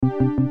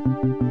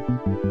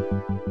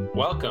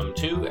Welcome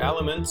to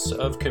Elements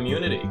of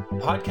Community, a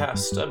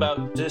podcast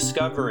about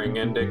discovering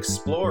and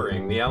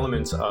exploring the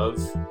elements of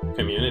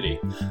community.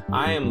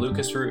 I am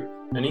Lucas Root,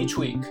 and each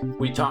week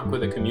we talk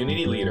with a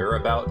community leader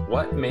about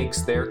what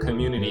makes their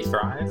community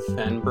thrive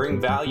and bring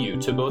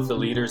value to both the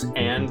leaders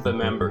and the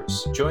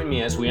members. Join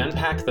me as we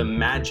unpack the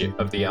magic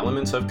of the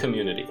elements of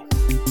community.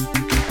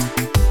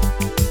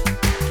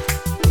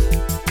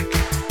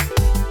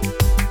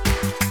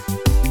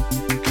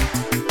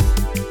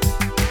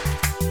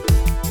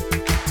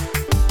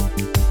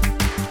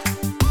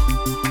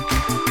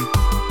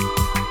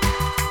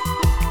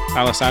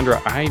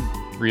 Alessandra, I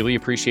really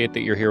appreciate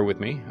that you're here with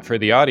me. For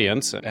the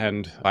audience,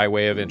 and by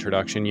way of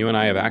introduction, you and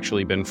I have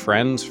actually been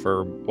friends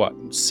for,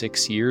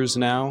 6 years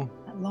now?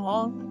 That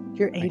long?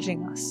 You're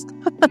aging us.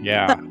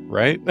 Yeah,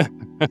 right?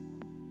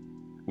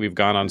 We've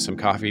gone on some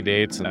coffee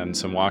dates and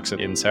some walks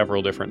in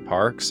several different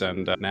parks,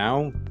 and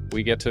now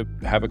we get to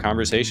have a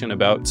conversation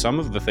about some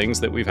of the things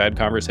that we've had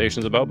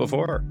conversations about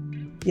before.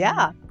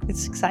 Yeah,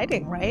 it's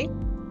exciting, right?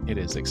 It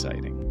is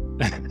exciting.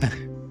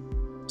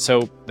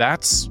 So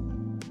that's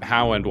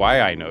how and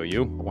why I know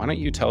you. Why don't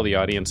you tell the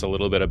audience a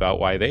little bit about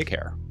why they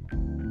care?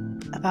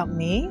 About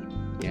me?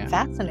 Yeah.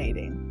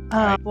 Fascinating.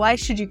 Why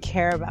should you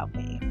care about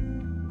me?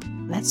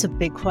 That's a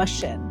big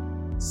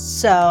question.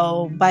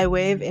 So, by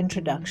way of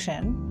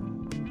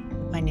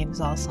introduction, my name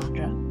is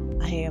Alessandra.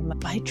 I am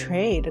by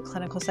trade a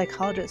clinical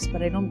psychologist,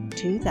 but I don't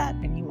do that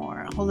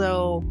anymore.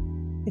 Although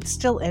it's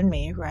still in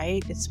me,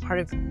 right? It's part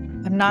of,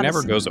 I'm not. It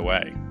never goes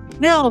away.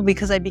 No,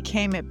 because I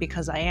became it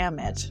because I am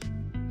it.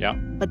 Yeah.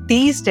 But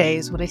these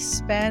days, what I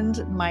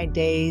spend my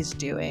days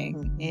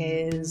doing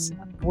is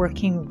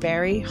working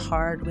very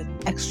hard with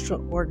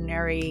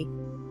extraordinary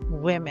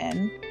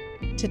women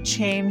to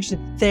change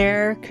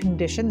their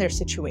condition, their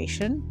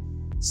situation,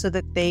 so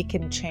that they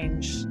can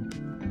change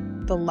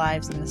the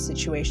lives and the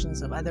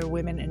situations of other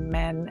women and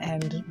men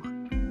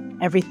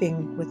and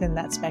everything within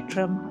that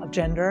spectrum of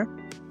gender,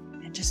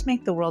 and just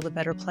make the world a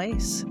better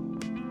place.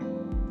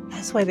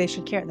 That's why they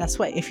should care. That's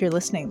why, if you're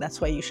listening, that's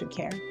why you should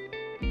care.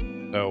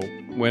 So,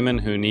 women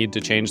who need to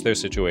change their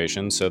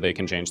situation so they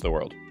can change the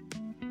world.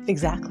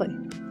 Exactly.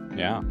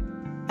 Yeah.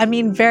 I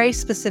mean, very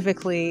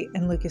specifically,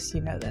 and Lucas,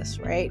 you know this,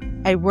 right?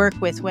 I work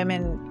with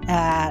women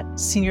at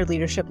senior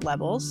leadership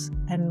levels,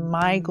 and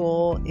my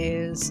goal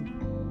is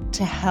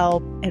to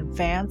help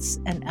advance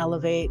and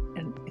elevate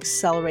and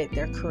accelerate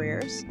their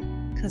careers,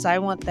 because I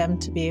want them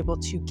to be able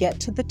to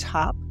get to the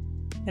top.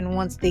 And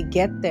once they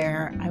get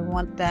there, I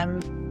want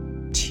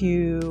them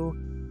to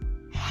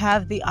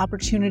have the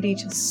opportunity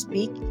to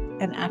speak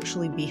and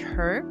actually be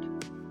heard,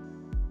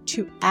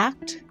 to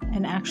act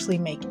and actually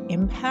make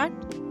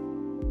impact,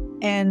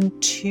 and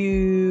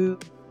to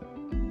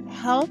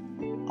help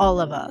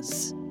all of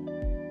us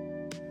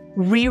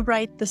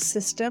rewrite the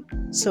system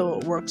so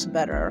it works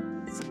better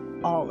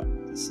for all of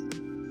us.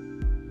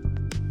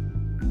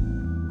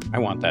 I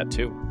want that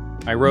too.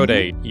 I wrote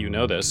you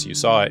know this, you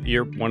saw it,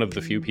 you're one of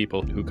the few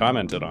people who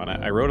commented on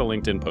it. I wrote a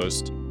LinkedIn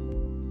post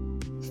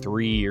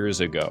 3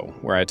 years ago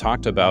where I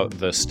talked about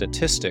the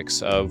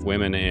statistics of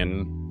women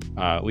in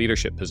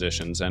leadership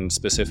positions and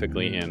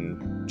specifically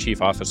in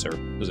chief officer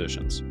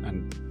positions.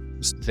 And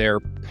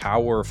they're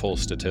powerful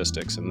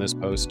statistics. And this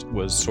post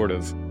was sort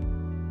of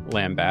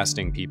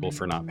lambasting people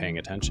for not paying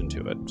attention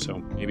to it. So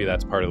maybe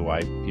that's part of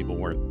why people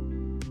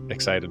weren't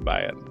excited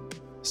by it.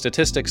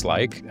 Statistics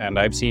like, and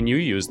I've seen you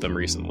use them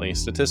recently,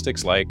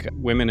 statistics like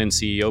women in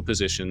CEO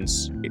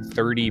positions get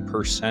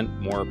 30%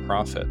 more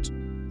profit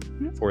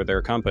for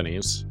their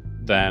companies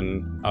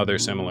than other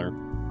similar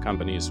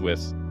companies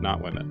with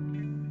not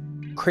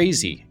women.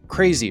 Crazy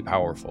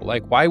powerful.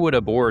 Like, why would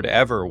a board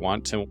ever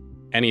want to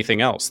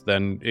anything else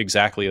than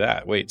exactly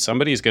that? Wait,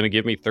 somebody's going to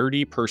give me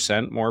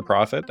 30% more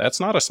profit? That's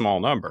not a small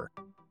number.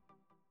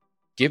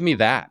 Give me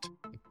that.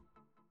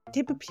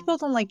 Yeah, but people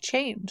don't like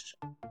change.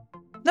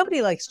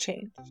 Nobody likes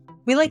change.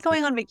 We like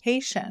going on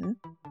vacation.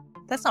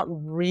 That's not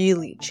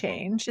really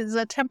change. It's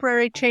a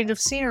temporary change of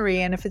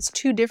scenery, and if it's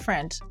too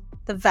different,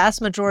 the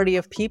vast majority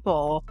of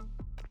people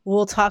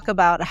will talk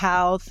about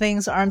how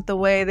things aren't the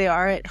way they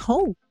are at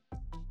home.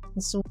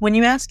 So when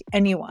you ask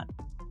anyone,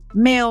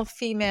 male,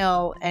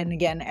 female, and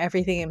again,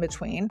 everything in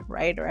between,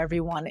 right? Or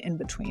everyone in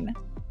between,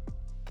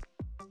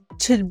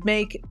 to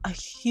make a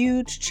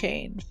huge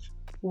change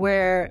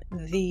where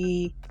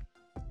the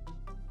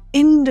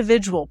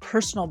individual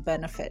personal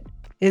benefit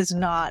is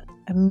not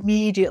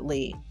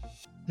immediately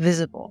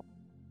visible.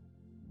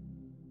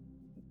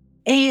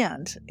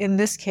 And in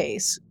this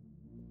case,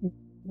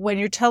 when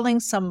you're telling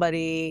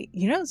somebody,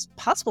 it's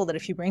possible that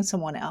if you bring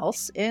someone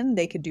else in,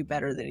 they could do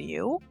better than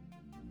you,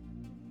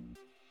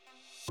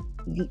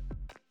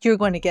 you're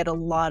going to get a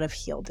lot of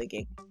heel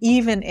digging,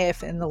 even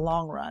if in the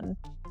long run,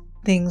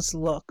 things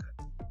look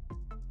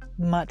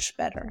much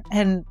better.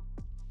 And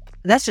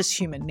that's just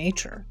human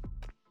nature.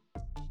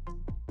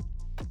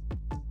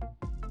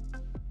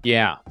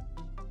 Yeah.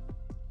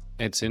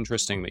 It's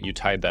interesting that you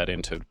tied that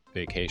into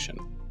vacation.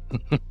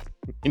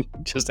 You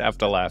just have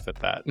to laugh at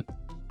that.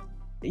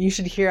 You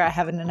should hear I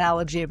have an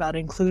analogy about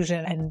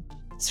inclusion and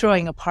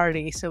throwing a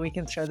party, so we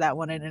can throw that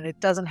one in, and it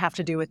doesn't have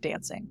to do with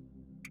dancing.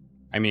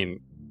 I mean,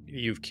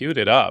 you've queued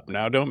it up.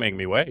 Now don't make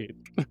me wait.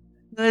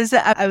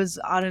 I was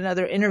on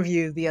another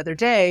interview the other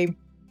day,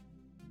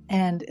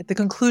 and at the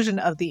conclusion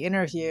of the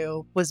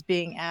interview was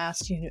being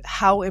asked,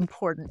 how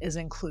important is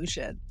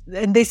inclusion?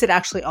 And they said,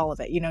 actually, all of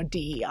it,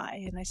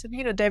 DEI. And I said,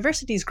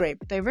 diversity is great,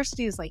 but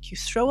diversity is like you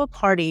throw a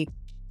party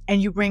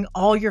and you bring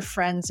all your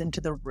friends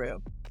into the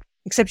room,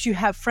 except you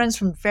have friends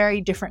from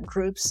very different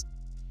groups.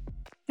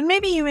 And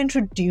maybe you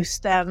introduce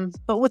them,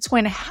 but what's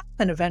going to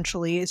happen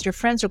eventually is your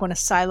friends are going to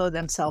silo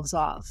themselves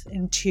off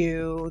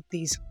into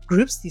these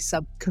groups, these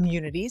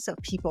sub-communities of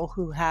people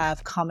who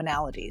have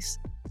commonalities.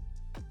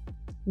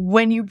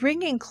 When you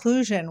bring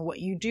inclusion, what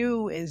you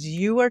do is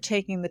you are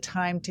taking the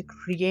time to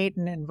create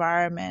an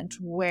environment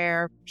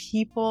where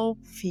people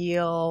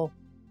feel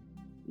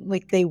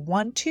like they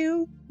want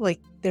to,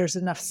 like there's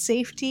enough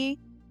safety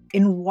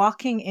in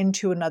walking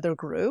into another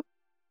group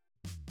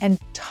and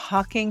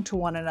talking to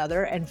one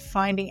another and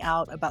finding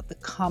out about the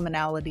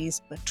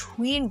commonalities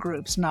between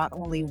groups, not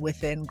only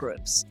within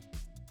groups.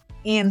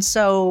 And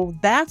so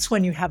that's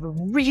when you have a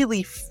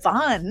really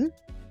fun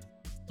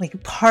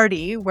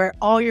party where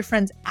all your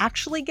friends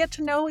actually get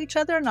to know each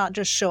other, not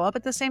just show up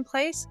at the same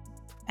place.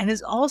 And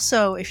is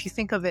also, if you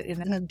think of it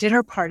in a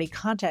dinner party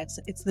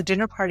context, it's the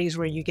dinner parties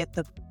where you get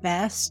the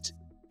best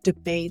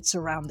debates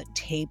around the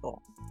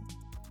table,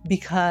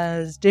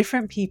 because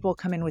different people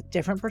come in with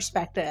different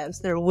perspectives.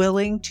 They're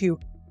willing to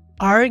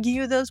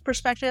argue those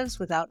perspectives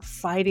without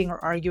fighting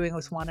or arguing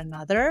with one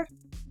another.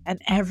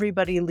 And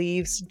everybody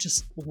leaves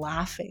just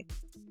laughing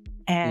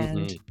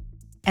and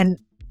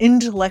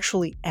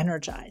intellectually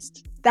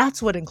energized.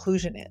 That's what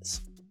inclusion is,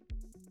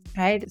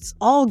 right? It's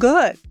all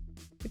good.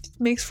 It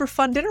makes for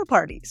fun dinner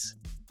parties.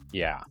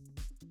 Yeah.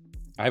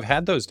 I've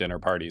had those dinner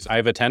parties.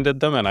 I've attended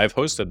them and I've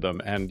hosted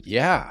them. And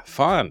yeah,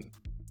 fun.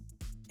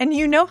 And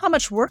you know how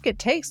much work it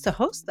takes to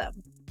host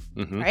them,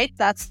 right?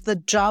 That's the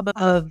job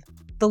of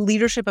the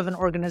leadership of an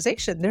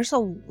organization. There's a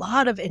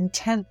lot of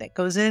intent that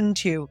goes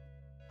into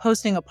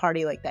hosting a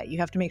party like that. You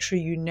have to make sure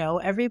you know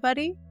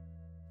everybody,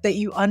 that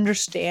you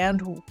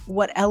understand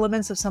what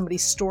elements of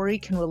somebody's story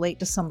can relate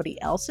to somebody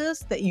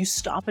else's, that you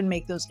stop and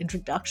make those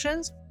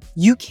introductions.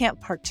 You can't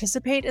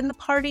participate in the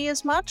party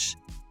as much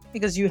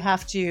because you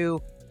have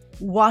to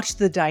watch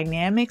the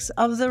dynamics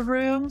of the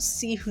room,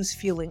 see who's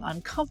feeling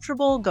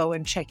uncomfortable, go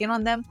and check in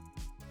on them.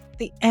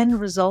 The end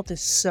result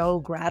is so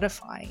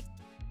gratifying,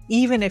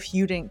 even if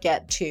you didn't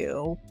get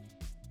to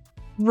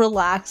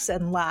relax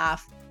and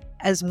laugh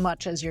as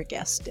much as your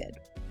guests did.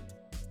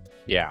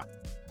 Yeah.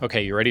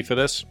 Okay, you ready for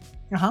this?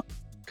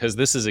 Because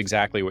this is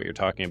exactly what you're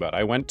talking about.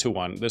 I went to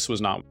one. This was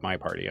not my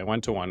party. I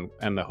went to one,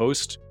 and the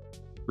host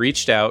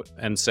reached out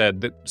and said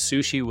that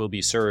sushi will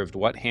be served.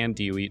 What hand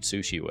do you eat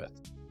sushi with?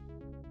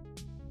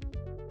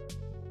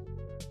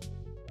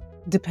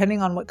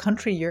 Depending on what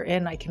country you're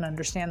in, I can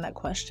understand that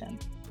question.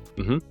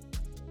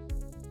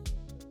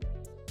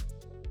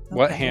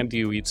 What hand do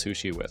you eat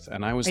sushi with?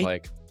 And I was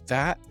like,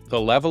 the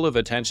level of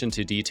attention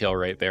to detail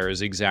right there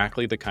is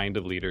exactly the kind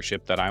of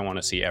leadership that I want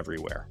to see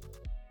everywhere.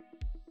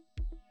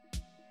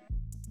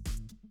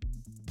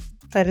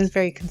 That is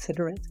very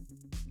considerate.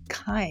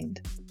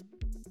 Kind.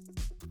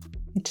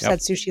 I just had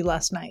sushi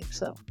last night,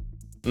 so.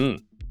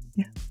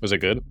 Yeah. Was it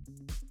good?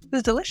 It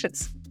was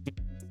delicious.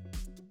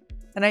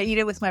 And I eat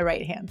it with my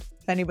right hand,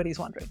 if anybody's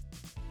wondering.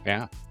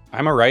 Yeah.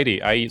 I'm a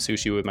righty. I eat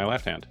sushi with my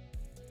left hand.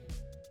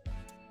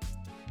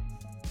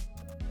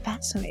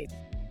 Fascinating.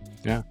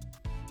 Yeah.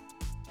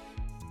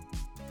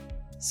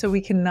 So we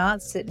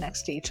cannot sit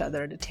next to each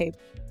other at a table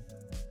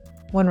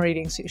when we're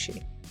eating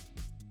sushi.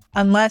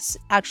 Unless,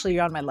 actually,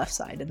 you're on my left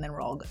side, and then we're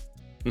all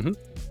good.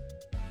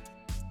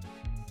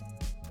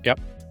 Yep.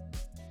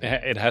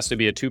 It has to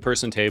be a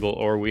two-person table,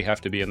 or we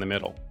have to be in the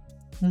middle.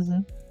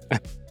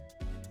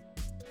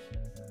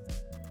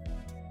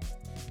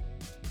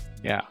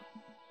 Yeah.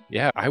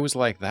 Yeah, I was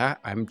like that.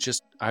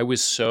 I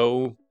was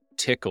so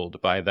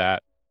tickled by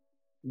that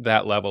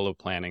level of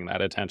planning,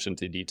 that attention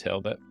to detail,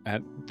 that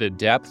at the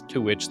depth to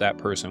which that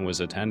person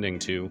was attending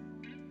to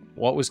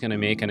what was going to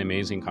make an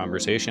amazing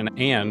conversation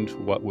and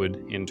what would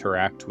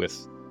interact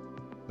with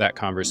that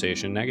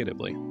conversation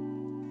negatively.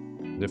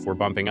 If we're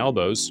bumping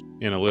elbows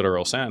in a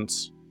literal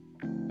sense,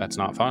 that's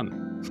not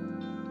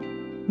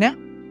fun. No,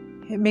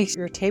 it makes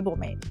your table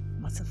mate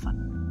lots of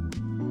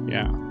fun.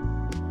 Yeah.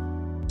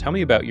 Tell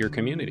me about your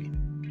community.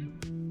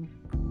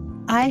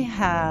 I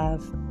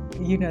have,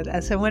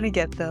 as I want to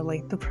get the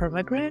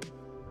permagrid,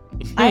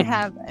 I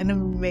have an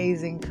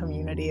amazing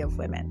community of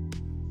women.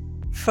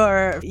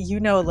 A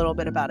little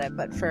bit about it,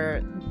 but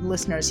for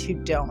listeners who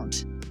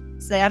don't,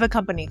 so I have a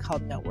company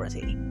called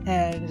Noteworthy.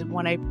 And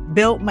when I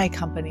built my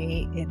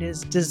company, it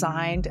is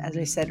designed, as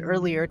I said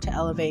earlier, to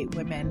elevate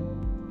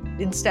women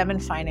in STEM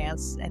and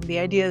finance. And the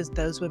idea is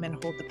those women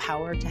hold the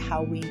power to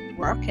how we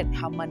work and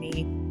how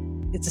money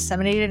is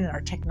disseminated in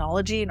our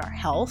technology and our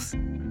health,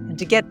 and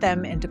to get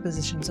them into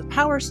positions of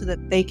power so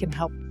that they can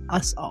help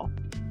us all.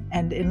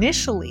 And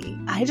initially,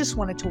 I just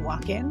wanted to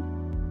walk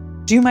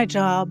in, do my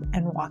job,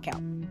 and walk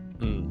out.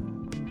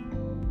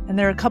 And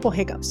there are a couple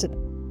hiccups to it.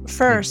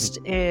 First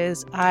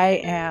is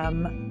I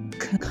am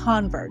a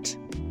convert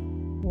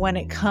when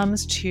it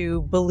comes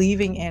to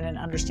believing in and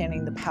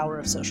understanding the power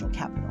of social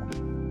capital.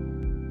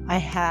 I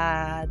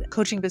had a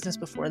coaching business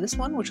before this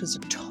one, which was a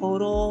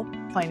total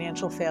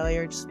financial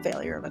failure, just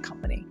failure of a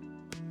company.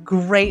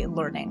 Great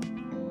learning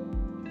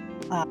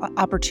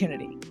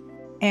opportunity.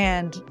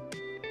 And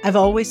I've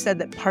always said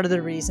that part of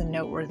the reason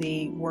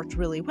Noteworthy worked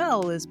really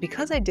well is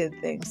because I did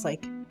things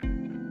like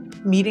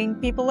meeting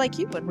people like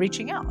you and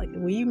reaching out. Like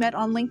we met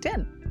on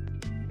LinkedIn.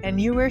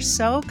 And you were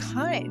so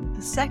kind.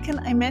 The second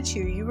I met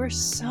you, you were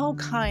so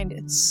kind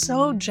and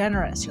so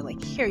generous. You're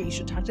like, here, you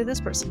should talk to this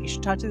person. You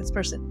should talk to this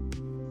person.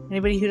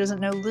 Anybody who doesn't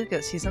know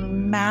Lucas, he's a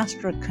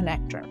master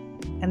connector.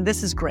 And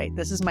this is great.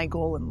 This is my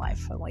goal in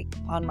life.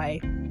 I'm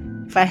like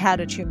if I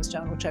had a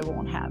tombstone, which I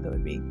won't have, it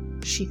would be,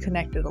 she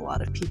connected a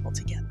lot of people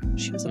together.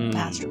 She was a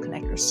master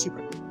connector,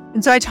 super.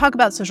 And so I talk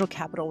about social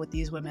capital with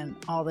these women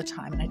all the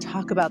time. And I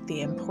talk about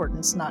the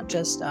importance, not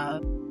just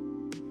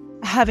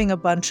having a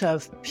bunch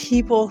of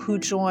people who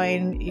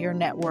join your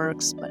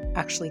networks, but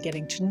actually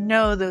getting to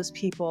know those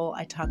people.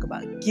 I talk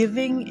about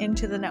giving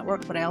into the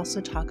network, but I also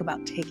talk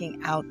about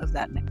taking out of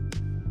that network.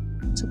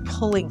 So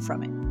pulling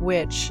from it,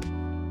 which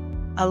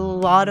a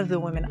lot of the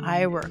women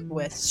I work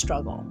with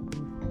struggle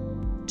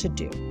to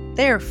do.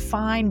 They are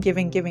fine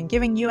giving.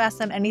 You ask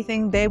them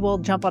anything, they will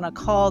jump on a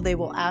call, they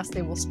will ask,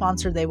 they will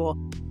sponsor,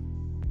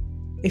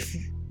 if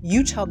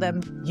you tell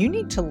them you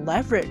need to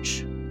leverage,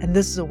 and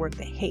this is a word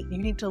they hate, you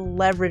need to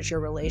leverage your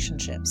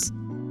relationships,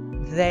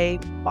 they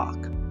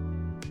balk.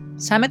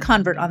 So I'm a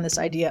convert on this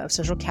idea of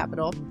social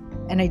capital,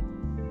 and I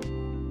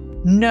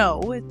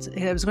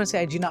was going to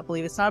say I do not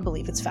believe, it's not a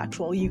belief, it's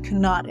factual. You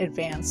cannot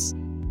advance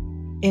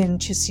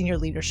into senior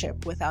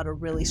leadership without a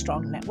really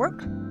strong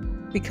network,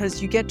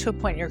 because you get to a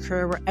point in your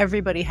career where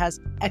everybody has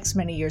X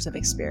many years of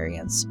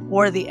experience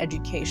or the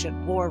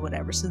education or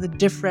whatever. So the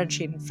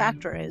differentiating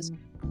factor is,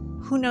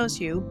 who knows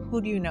you? Who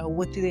do you know?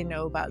 What do they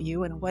know about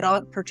you? And what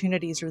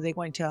opportunities are they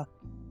going to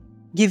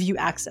give you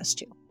access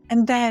to?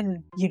 And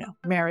then,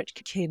 merit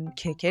can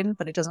kick in,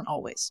 but it doesn't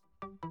always.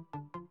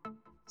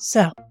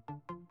 So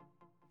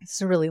it's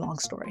a really long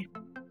story.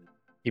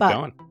 Keep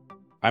going.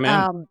 I'm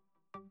in.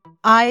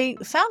 I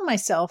found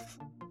myself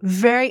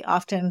very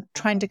often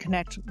trying to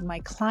connect my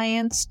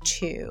clients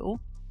to,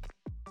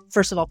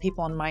 first of all,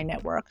 people in my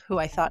network who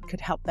I thought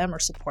could help them or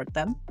support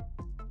them.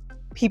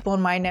 People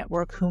in my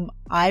network whom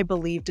I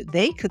believed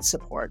they could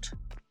support,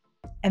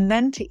 and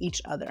then to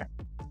each other.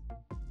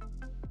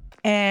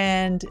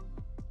 And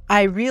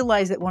I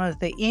realized that one of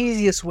the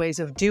easiest ways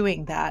of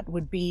doing that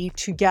would be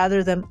to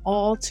gather them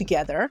all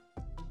together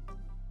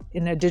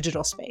in a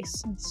digital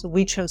space. So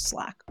we chose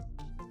Slack.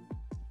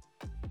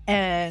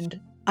 And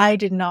I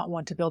did not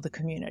want to build a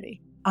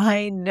community.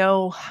 I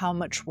know how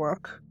much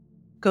work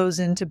goes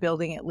into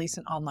building at least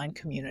an online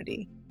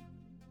community.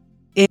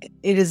 It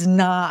is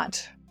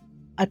not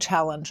a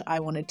challenge I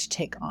wanted to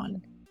take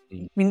on.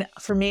 I mean,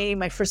 for me,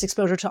 my first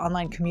exposure to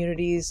online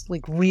communities,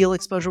 like real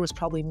exposure, was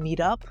probably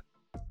Meetup.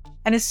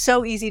 And it's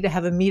so easy to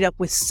have a meetup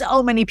with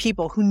so many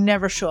people who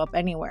never show up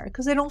anywhere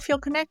because they don't feel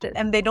connected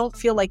and they don't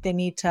feel like they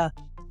need to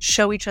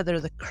show each other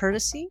the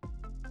courtesy.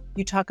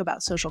 You talk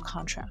about social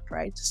contract,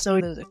 right? So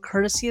the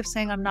courtesy of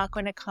saying, I'm not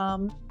going to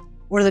come,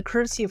 or the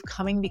courtesy of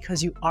coming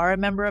because you are a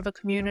member of a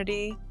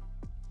community.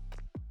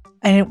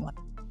 I didn't want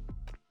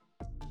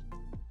it.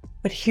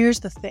 But here's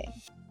the thing.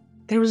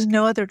 There was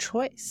no other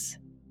choice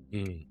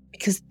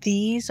because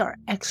these are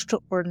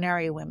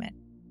extraordinary women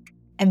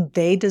and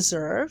they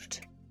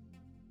deserved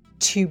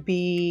to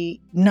be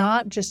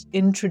not just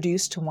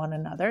introduced to one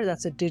another.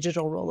 That's a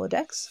digital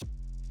Rolodex.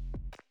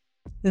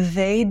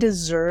 They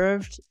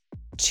deserved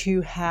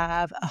to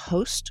have a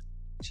host,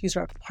 to use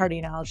our party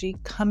analogy,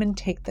 come and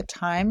take the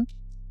time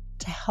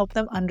to help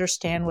them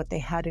understand what they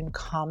had in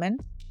common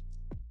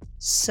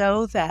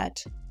so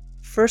that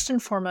first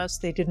and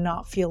foremost, they did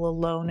not feel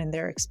alone in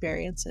their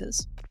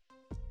experiences.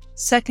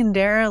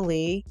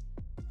 Secondarily,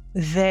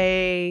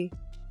 they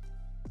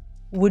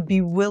would be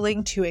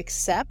willing to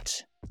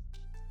accept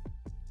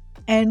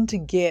and to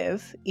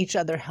give each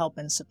other help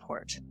and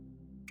support.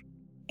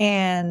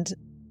 And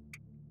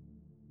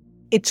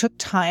it took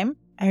time.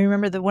 I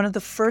remember that one of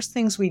the first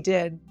things we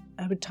did,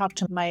 I would talk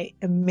to my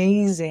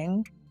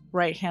amazing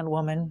right-hand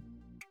woman,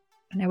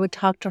 and I would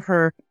talk to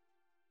her,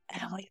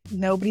 and I'm like,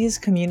 nobody's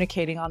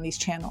communicating on these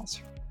channels.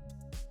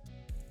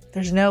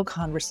 There's no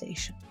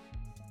conversation.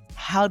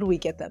 How do we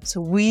get them?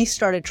 So we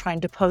started trying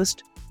to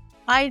post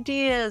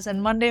ideas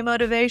and Monday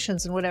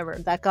motivations and whatever.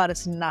 That got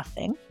us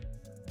nothing.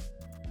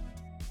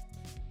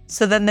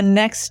 So then the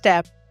next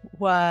step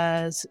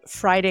was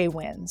Friday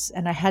wins.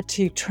 And I had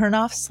to turn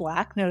off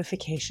Slack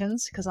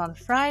notifications because on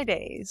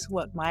Fridays,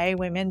 what my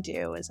women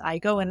do is I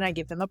go in and I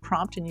give them a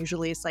prompt. And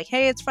usually it's like,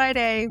 hey, it's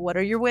Friday. What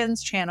are your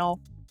wins, channel?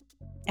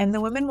 And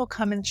the women will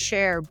come and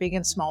share big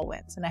and small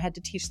wins. And I had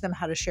to teach them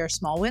how to share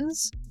small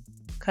wins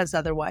because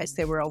otherwise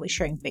they were only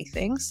sharing big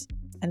things.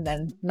 And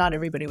then not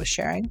everybody was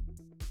sharing.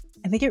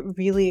 And they get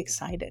really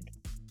excited.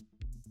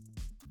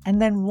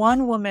 And then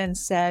one woman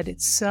said,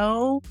 it's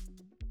so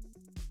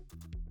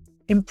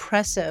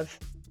impressive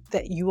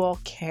that you all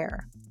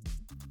care.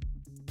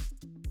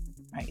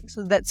 Right?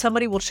 So that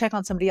somebody will check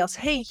on somebody else.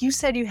 Hey, you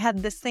said you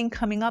had this thing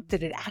coming up.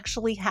 Did it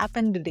actually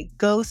happen? Did it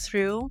go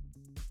through?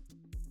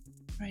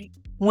 Right?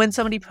 When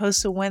somebody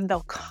posts a win,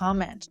 they'll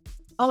comment.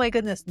 Oh my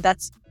goodness,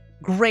 that's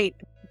great.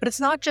 But it's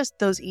not just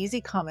those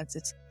easy comments,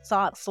 it's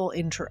thoughtful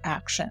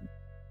interaction.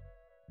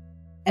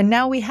 And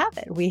now we have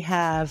it. We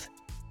have,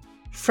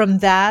 from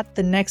that,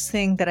 the next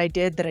thing that I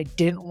did that I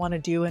didn't want to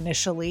do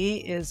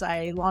initially is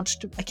I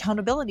launched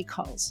accountability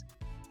calls.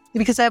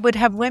 Because I would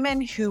have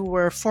women who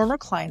were former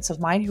clients of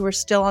mine who were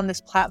still on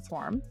this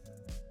platform.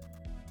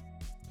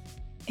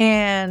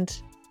 And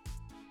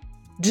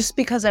just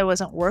because I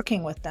wasn't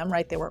working with them,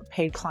 right, they weren't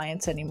paid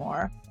clients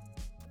anymore,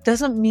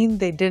 doesn't mean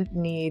they didn't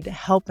need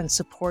help and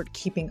support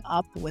keeping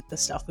up with the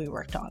stuff we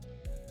worked on.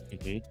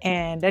 Mm-hmm.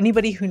 And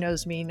anybody who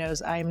knows me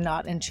knows I'm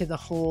not into the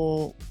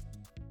whole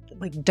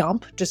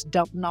dump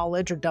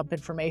knowledge or dump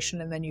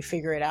information and then you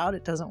figure it out.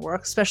 It doesn't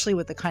work, especially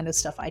with the kind of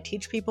stuff I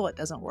teach people. It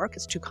doesn't work.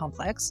 It's too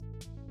complex.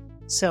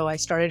 So I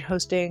started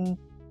hosting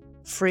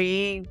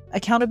free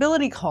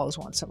accountability calls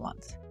once a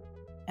month.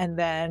 And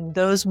then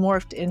those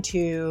morphed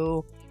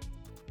into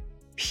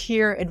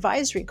peer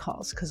advisory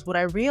calls. Because what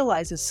I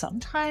realized is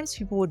sometimes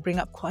people would bring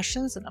up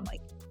questions and I'm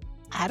like,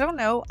 I don't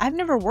know. I've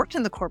never worked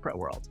in the corporate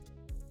world.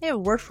 I've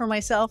worked for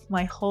myself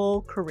my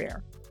whole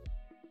career.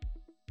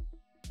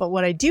 But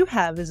what I do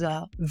have is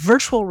a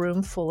virtual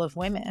room full of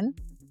women,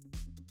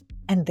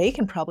 and they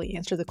can probably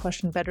answer the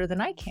question better than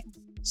I can.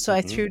 So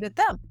I threw it at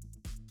them.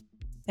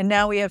 And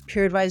now we have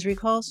peer advisory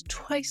calls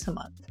twice a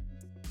month.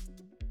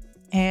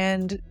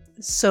 And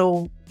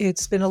so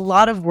it's been a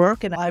lot of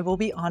work, and I will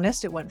be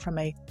honest, it went from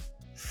a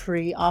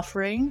free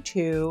offering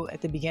to,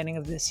 at the beginning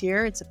of this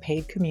year, it's a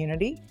paid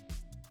community.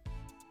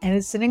 And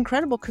it's an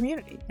incredible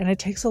community. And it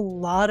takes a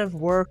lot of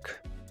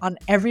work on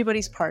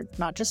everybody's part,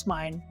 not just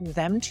mine,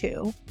 them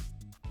too,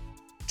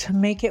 to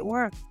make it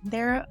work.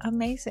 They're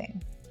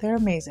amazing. They're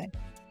amazing.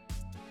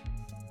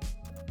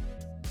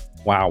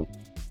 Wow.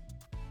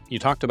 You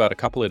talked about a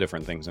couple of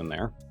different things in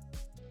there.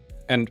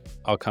 And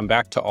I'll come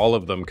back to all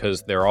of them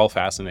because they're all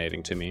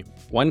fascinating to me.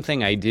 One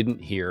thing I didn't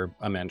hear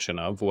a mention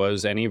of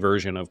was any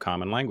version of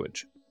common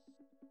language.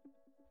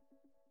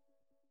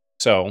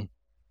 So,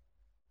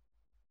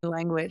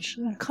 language.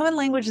 Common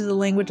language is a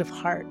language of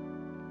heart.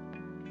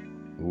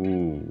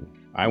 Ooh,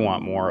 I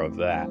want more of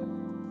that.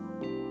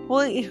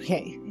 Well,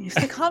 okay. If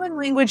the common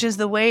language is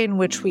the way in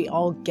which we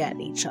all get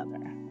each other.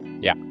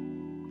 Yeah.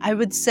 I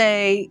would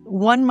say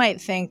one might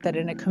think that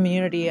in a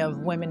community of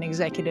women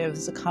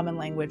executives, the common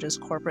language is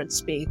corporate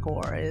speak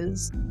or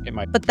is... It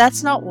might. But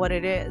that's not what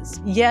it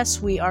is.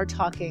 Yes, we are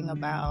talking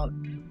about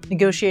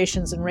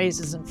negotiations and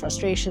raises and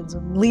frustrations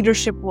and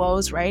leadership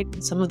woes, right?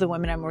 Some of the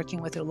women I'm working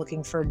with are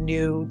looking for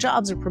new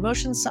jobs or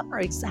promotions. Some are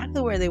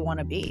exactly where they want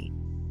to be.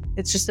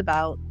 It's just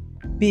about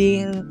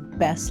being the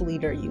best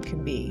leader you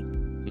can be,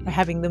 or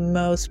having the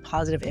most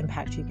positive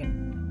impact you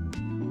can.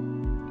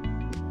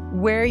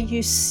 Where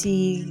you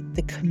see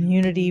the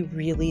community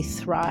really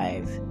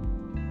thrive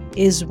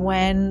is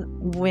when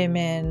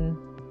women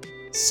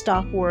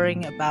stop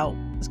worrying about,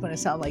 it's going to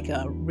sound like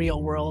a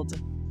real world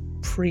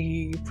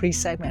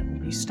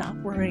pre-segment. You stop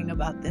worrying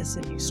about this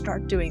and you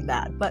start doing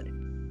that. But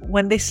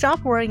when they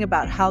stop worrying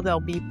about how they'll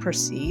be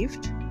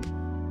perceived,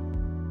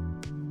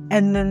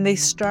 and then they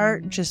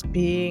start just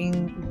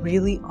being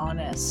really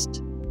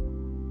honest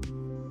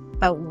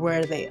about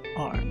where they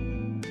are.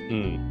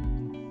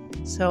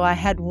 So I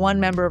had one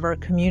member of our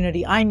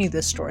community, I knew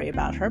this story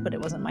about her, but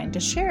it wasn't mine to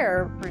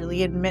share,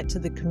 really admit to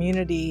the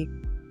community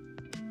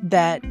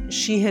that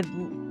she had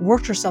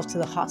worked herself to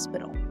the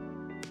hospital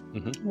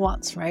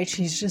once, right?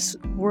 She's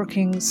just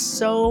working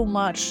so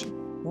much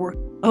work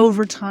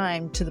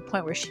overtime to the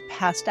point where she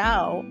passed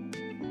out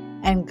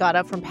and got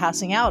up from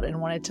passing out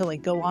and wanted to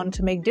go on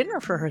to make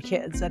dinner for her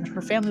kids. And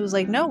her family was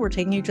like, no, we're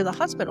taking you to the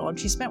hospital. And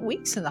she spent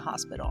weeks in the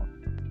hospital.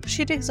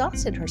 She'd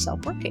exhausted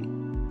herself working.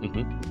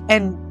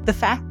 And the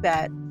fact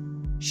that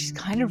she's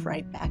kind of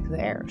right back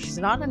there. She's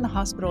not in the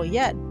hospital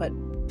yet, but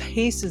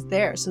pace is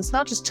there. So it's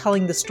not just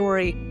telling the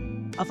story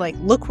of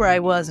look where I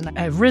was and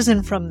I've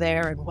risen from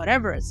there and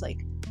whatever. It's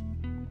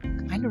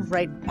kind of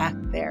right back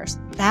there. So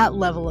that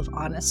level of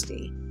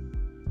honesty.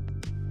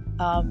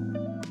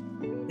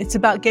 It's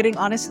about getting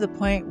honest to the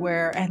point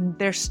where, and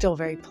they're still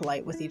very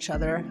polite with each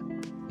other,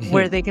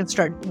 where they can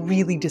start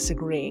really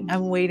disagreeing.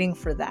 I'm waiting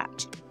for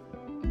that.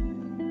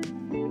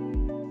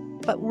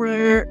 But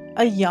we're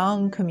a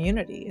young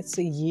community. It's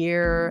a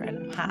year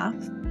and a half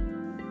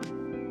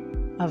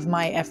of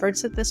my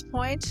efforts at this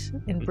point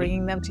in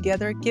bringing them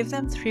together. Give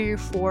them 3 or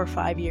 4 or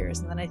 5 years,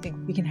 and then I think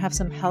we can have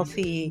some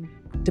healthy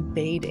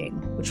debating,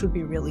 which would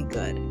be really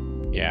good.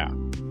 Yeah.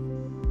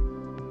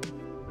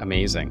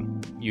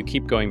 Amazing. You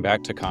keep going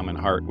back to Common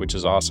Heart, which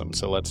is awesome.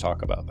 So let's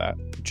talk about that.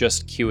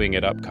 Just queuing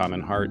it up,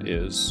 Common Heart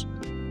is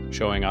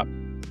showing up,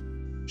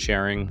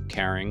 sharing,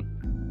 caring,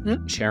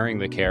 sharing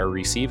the care,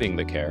 receiving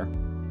the care,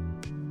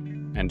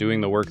 and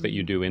doing the work that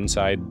you do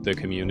inside the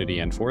community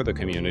and for the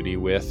community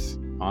with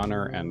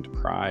honor and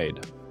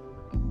pride.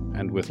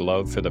 and with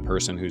love for the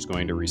person who's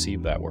going to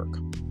receive that work.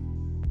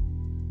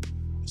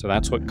 So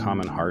that's what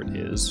Common Heart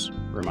is,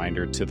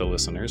 reminder to the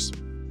listeners.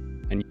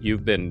 And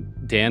you've been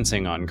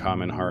dancing on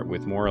Common Heart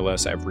with more or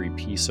less every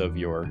piece of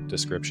your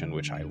description,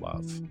 which I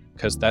love,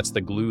 because that's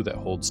the glue that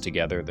holds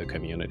together the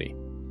community.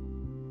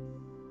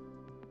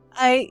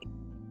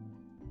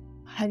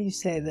 How do you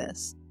say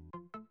this?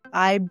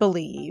 I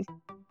believe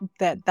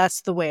that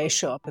that's the way I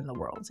show up in the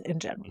world in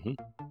general.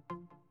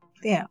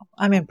 Mm-hmm.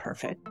 I'm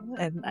imperfect,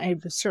 and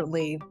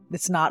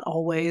it's not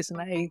always, and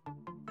I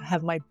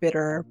have my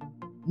bitter,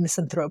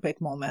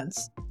 misanthropic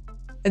moments.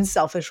 And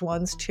selfish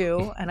ones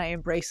too, and I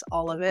embrace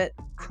all of it,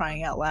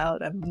 crying out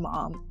loud. I'm a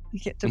mom, you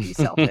get to be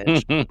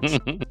selfish.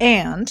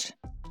 And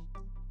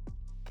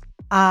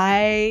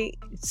I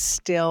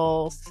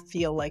still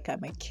feel like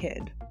I'm a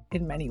kid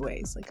in many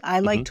ways. Like I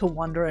like to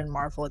wonder and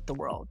marvel at the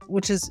world,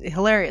 which is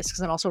hilarious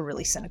because I'm also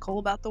really cynical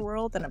about the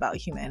world and about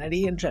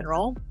humanity in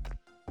general.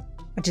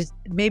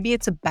 Maybe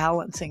it's a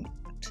balancing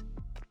act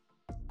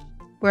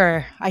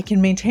where I can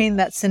maintain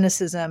that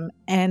cynicism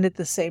and at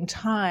the same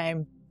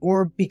time,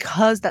 or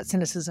because that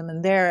cynicism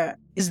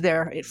is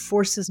there, it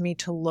forces me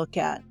to look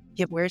at,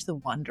 where's the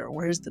wonder?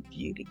 Where's the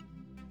beauty?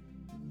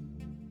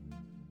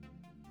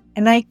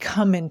 And I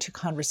come into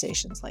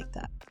conversations like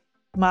that.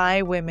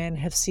 My women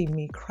have seen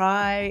me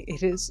cry.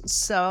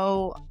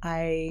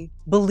 I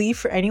believe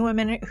for any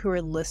women who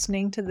are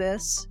listening to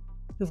this,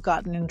 who've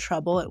gotten in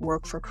trouble at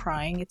work for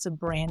crying, it's a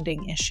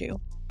branding issue.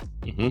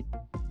 Mm-hmm.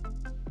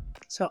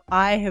 So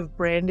I have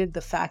branded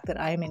the fact that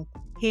I am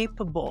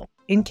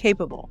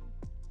incapable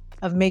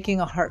of making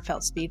a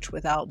heartfelt speech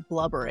without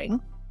blubbering.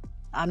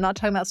 I'm not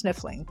talking about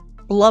sniffling,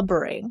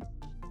 blubbering.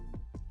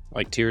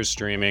 Like tears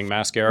streaming,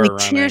 mascara running.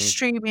 Tears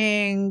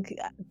streaming,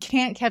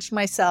 can't catch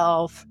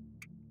myself.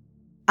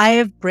 I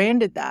have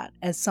branded that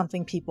as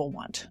something people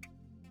want.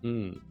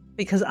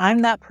 Because I'm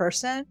that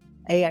person.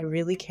 A, I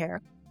really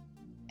care.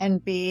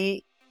 And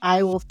B,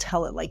 I will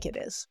tell it like it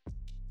is.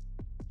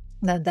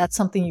 That's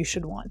something you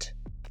should want.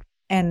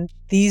 And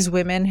these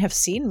women have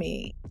seen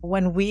me.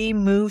 When we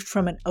moved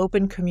from an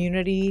open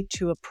community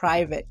to a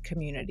private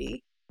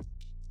community,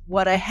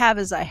 what I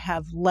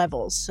have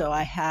levels. So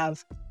I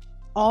have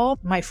all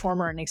my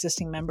former and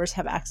existing members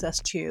have access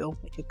to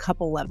a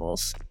couple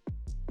levels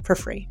for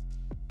free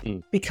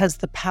because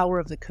the power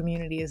of the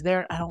community is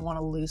there. I don't want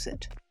to lose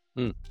it.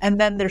 And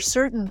then there's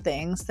certain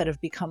things that have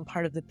become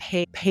part of the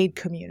paid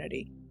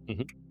community,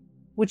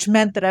 which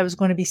meant that I was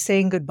going to be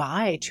saying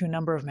goodbye to a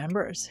number of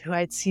members who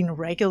I'd seen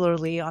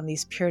regularly on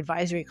these peer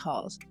advisory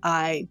calls.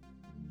 I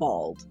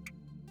bawled.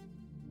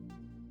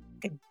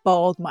 I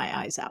bawled my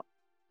eyes out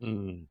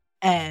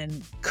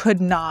and could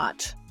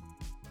not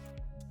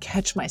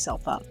catch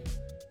myself up.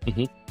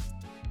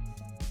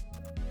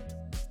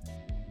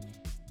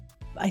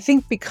 I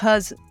think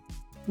because,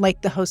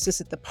 like the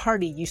hostess at the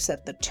party, you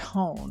set the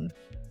tone,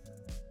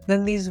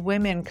 then these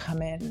women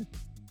come in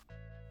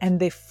and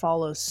they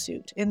follow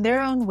suit in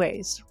their own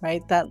ways,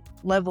 right? That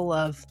level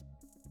of,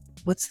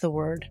 what's the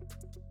word?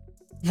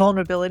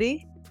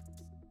 Vulnerability.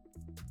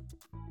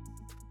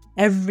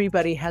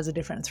 Everybody has a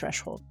different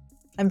threshold.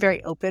 I'm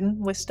very open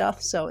with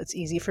stuff, so it's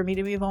easy for me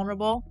to be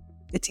vulnerable.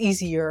 It's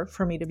easier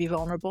for me to be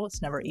vulnerable.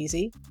 It's never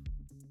easy.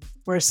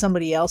 Whereas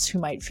somebody else who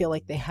might feel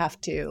like they have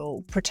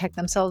to protect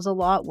themselves a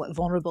lot, what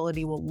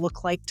vulnerability will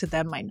look like to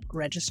them might not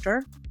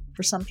register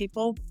for some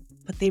people,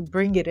 but they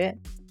bring it in.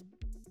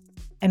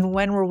 And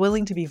when we're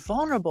willing to be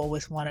vulnerable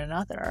with one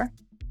another,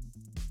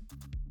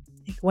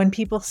 when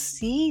people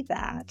see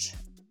that,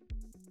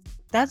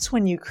 that's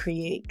when you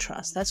create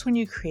trust. That's when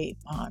you create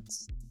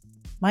bonds.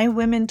 My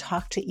women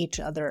talk to each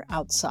other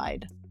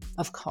outside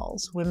of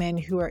calls. Women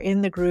who are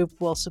in the group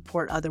will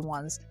support other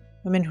ones.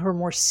 Women who are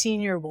more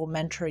senior will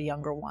mentor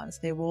younger ones.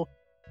 They will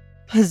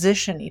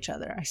position each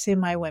other. I say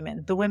my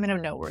women, the women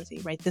of Noteworthy,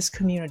 right? This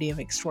community of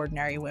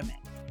extraordinary women.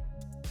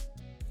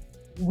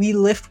 We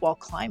lift while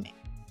climbing.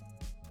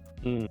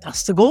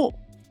 That's the goal.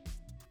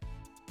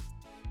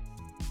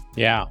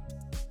 Yeah.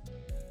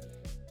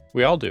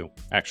 We all do,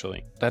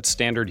 actually. That's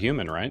standard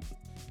human, right?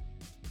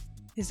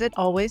 Is it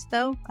always,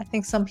 though? I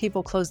think some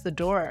people close the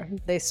door.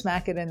 They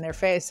smack it in their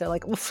face. They're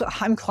like,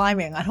 I'm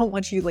climbing. I don't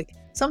want you. Like,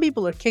 some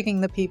people are kicking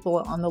the people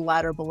on the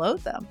ladder below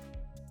them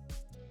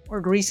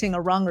or greasing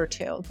a rung or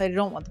two. They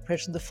don't want the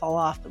person to fall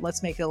off, but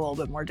let's make it a little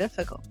bit more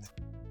difficult.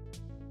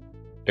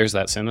 There's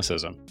that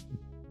cynicism.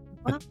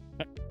 Well,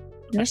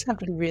 you just have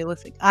to be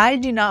realistic. I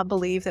do not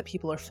believe that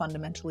people are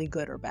fundamentally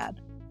good or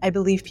bad. I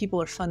believe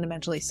people are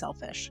fundamentally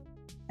selfish.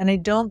 And I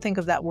don't think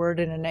of that word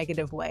in a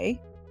negative way.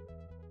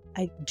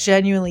 I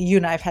genuinely, you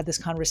and I have had this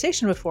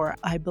conversation before.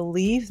 I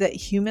believe that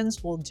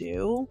humans will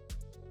do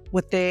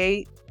what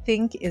they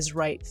think is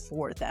right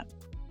for them.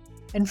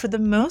 And for the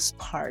most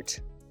part,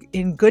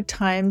 in good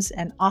times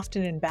and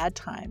often in bad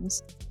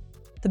times,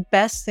 the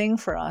best thing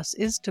for us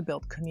is to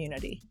build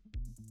community.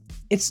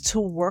 It's to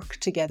work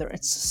together.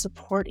 It's to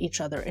support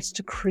each other. It's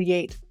to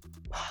create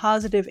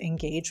positive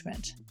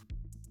engagement.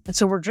 And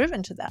so we're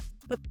driven to that.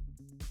 But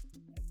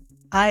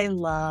I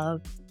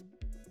love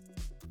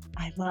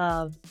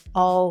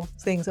all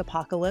things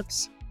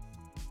apocalypse.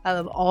 I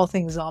love all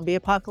things zombie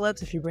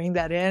apocalypse. If you bring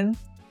that in,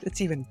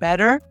 it's even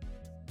better.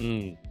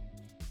 Mm.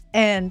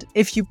 And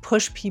if you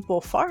push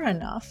people far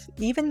enough,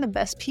 even the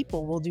best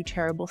people will do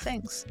terrible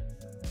things.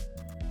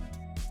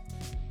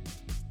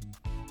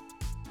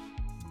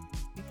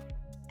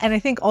 And I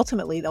think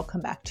ultimately they'll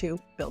come back to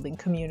building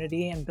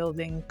community and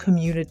building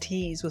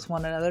communities with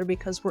one another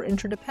because we're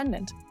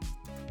interdependent.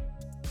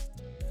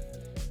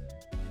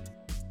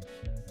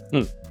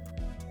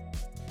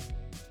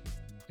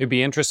 It'd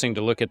be interesting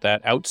to look at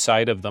that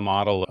outside of the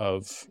model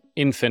of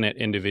infinite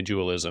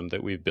individualism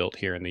that we've built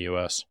here in the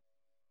US.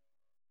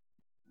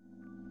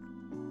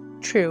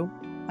 True.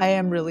 I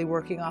am really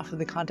working off of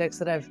the context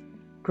that I've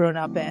grown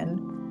up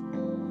in.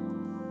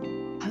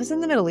 I was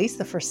in the Middle East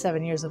the first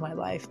 7 years of my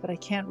life, but I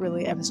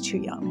was too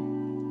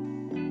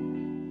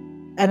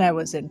young. And I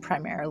was in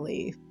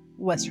primarily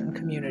Western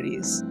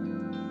communities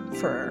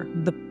for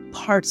the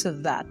parts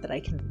of that I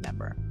can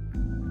remember.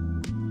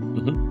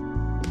 Mm-hmm.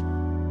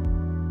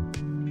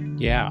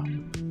 Yeah.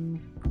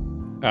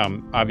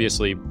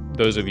 Obviously,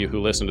 those of you who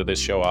listen to this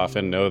show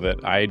often know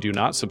that I do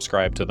not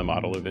subscribe to the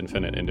model of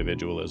infinite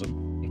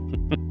individualism.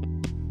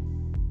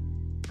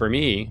 For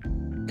me,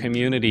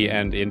 community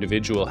and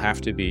individual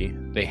have to be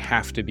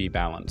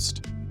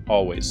balanced,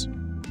 always,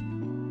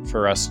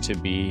 for us to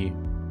be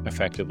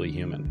effectively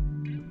human.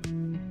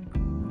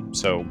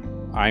 So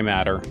I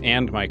matter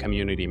and my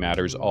community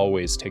matters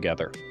always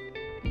together.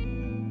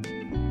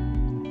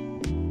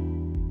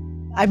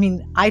 I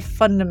mean, I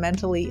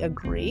fundamentally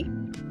agree.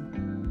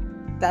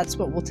 That's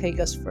what will take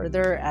us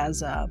further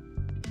as a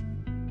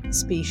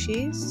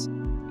species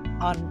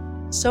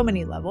on so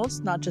many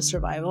levels, not just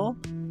survival.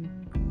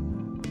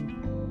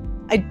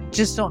 I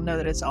just don't know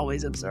that it's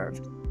always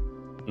observed.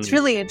 It's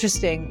really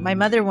interesting. My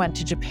mother went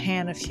to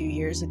Japan a few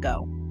years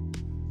ago,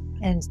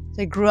 and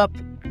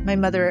my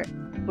mother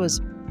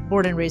was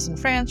born and raised in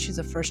France. She's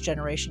a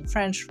first-generation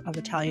French of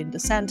Italian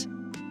descent.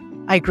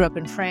 I grew up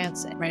in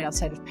France, right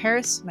outside of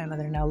Paris. My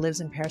mother now lives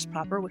in Paris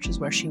proper, which is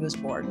where she was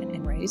born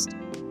and raised.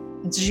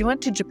 And so she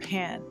went to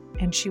Japan,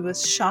 and she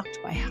was shocked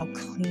by how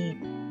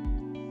clean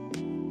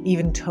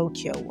even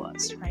Tokyo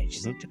was, right? She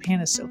said,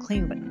 Japan is so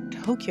clean, but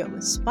Tokyo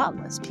is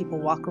spotless. People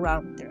walk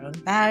around with their own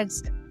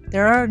bags.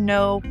 There are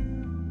no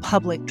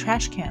public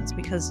trash cans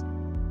because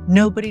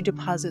nobody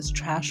deposits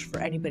trash for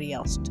anybody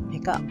else to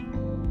pick up.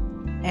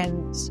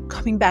 And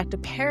coming back to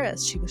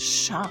Paris, she was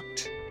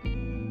shocked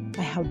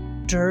by how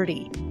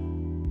dirty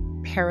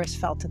Paris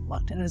felt and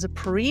looked. And as a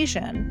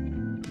Parisian,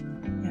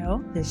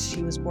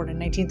 she was born in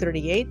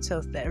 1938, or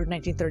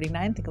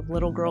 1939. Think of a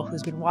little girl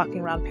who's been walking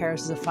around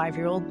Paris as a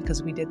 5-year-old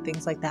because we did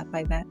things like that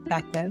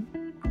back then,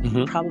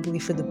 probably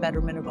for the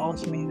betterment of all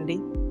humanity,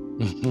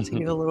 to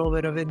give a little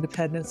bit of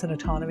independence and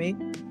autonomy.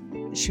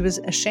 She was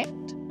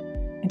ashamed.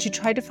 And she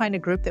tried to find a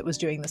group that was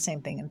doing the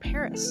same thing in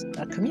Paris,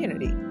 a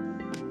community.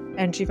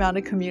 And she found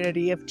a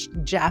community of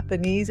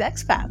Japanese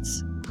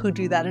expats who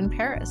do that in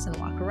Paris and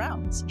walk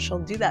around. So she'll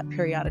do that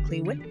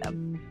periodically with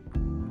them.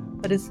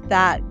 But it's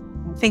that,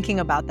 thinking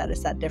about that,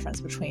 is that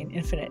difference between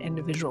infinite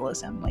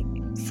individualism. Like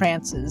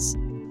France is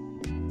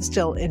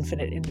still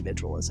infinite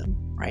individualism,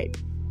 right?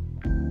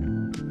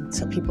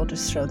 So people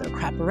just throw their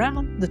crap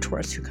around. The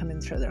tourists who come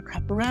in throw their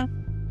crap around.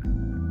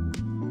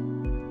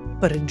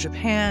 But in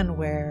Japan,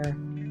 where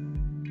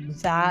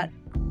that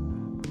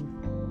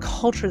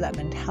culture, that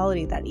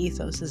mentality, that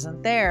ethos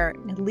isn't there,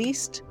 at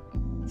least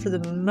for the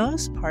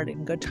most part,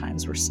 in good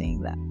times, we're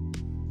seeing that.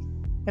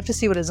 You have to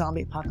see what a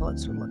zombie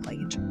apocalypse would look like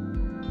in Japan.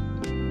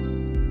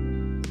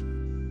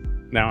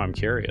 Now I'm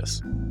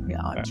curious.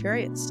 Yeah, I'm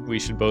curious. We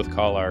should both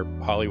call our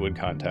Hollywood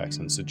contacts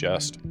and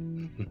suggest.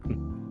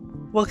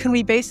 Well, can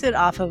we base it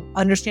off of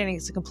understanding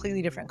it's a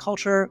completely different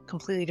culture,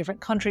 completely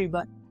different country,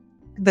 but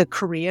the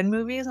Korean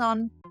movies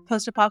on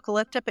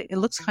post-apocalyptic, it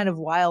looks kind of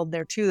wild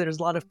there too. There's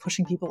a lot of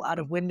pushing people out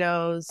of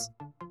windows.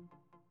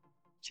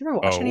 Did you ever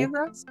watch any of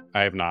those?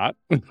 I have not.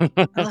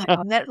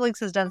 Netflix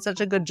has done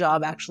such a good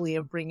job actually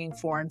of bringing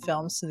foreign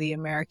films to the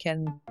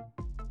American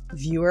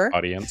viewer.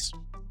 Audience.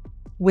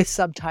 With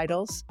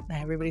subtitles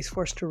that everybody's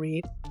forced to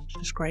read, which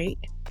is great.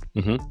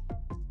 Mm-hmm.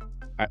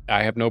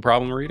 I have no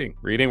problem reading.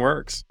 Reading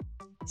works.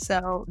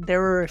 So there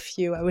were a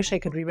few, I wish I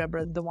could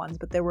remember the ones,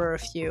 but there were a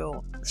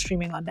few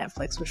streaming on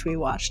Netflix, which we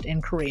watched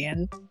in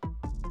Korean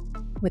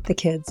with the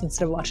kids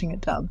instead of watching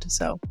it dubbed.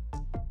 So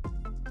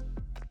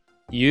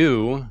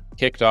you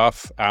kicked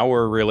off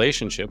our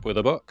relationship with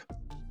a book.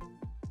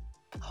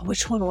 Oh,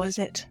 which one was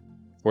it?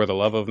 For the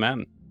Love of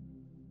Men.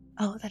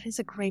 Oh, that is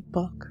a great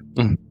book.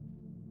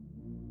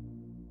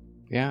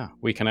 Yeah,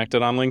 we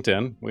connected on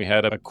LinkedIn. We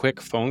had a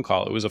quick phone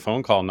call. It was a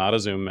phone call, not a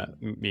Zoom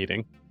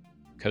meeting.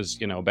 Because,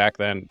 back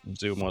then,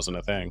 Zoom wasn't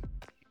a thing.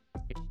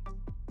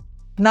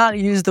 Not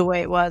used the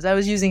way it was. I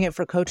was using it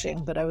for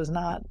coaching, but I was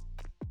not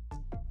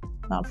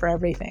for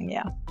everything,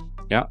 yeah.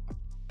 Yeah.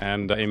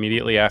 And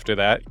immediately after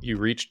that, you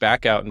reached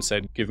back out and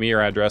said, give me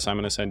your address. I'm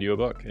going to send you a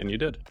book. And you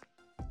did.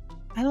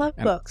 I love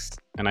books.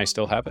 And I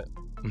still have it.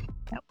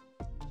 Yep.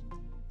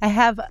 I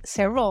have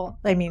several,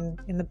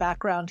 in the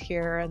background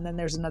here, and then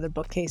there's another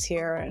bookcase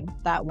here and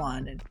that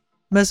one. And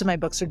most of my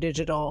books are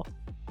digital.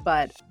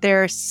 but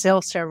there are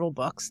still several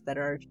books that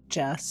are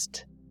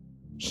just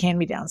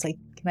hand-me-downs. Like,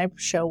 can I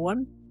show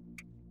one?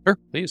 Sure,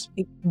 please.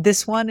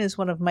 This one is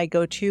one of my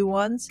go-to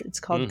ones. It's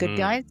called Good Mhm.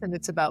 Guys, and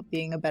it's about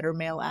being a better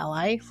male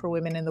ally for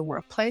women in the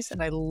workplace.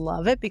 And I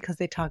love it because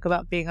they talk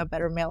about being a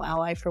better male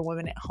ally for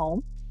women at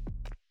home.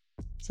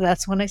 So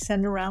that's one I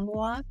send around a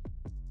lot.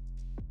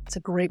 It's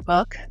a great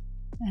book.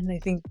 And I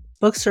think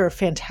books are a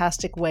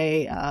fantastic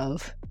way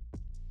of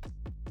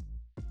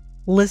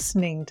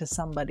listening to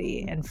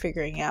somebody and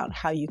figuring out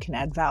how you can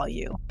add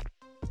value.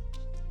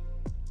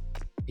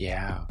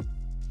 Yeah.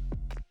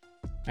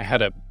 I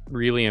had a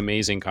really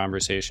amazing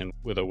conversation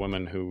with a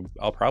woman who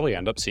I'll probably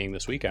end up seeing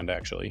this weekend,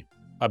 actually,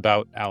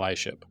 about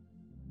allyship.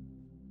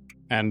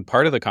 And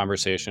part of the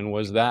conversation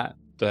was that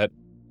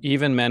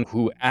even men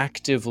who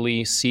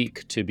actively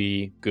seek to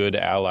be good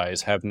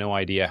allies have no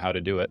idea how to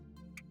do it.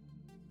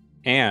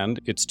 And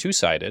it's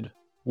two-sided.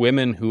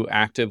 Women who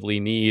actively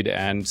need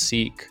and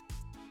seek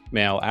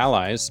male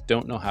allies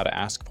don't know how to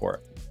ask for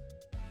it.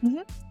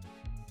 Mm-hmm.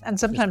 And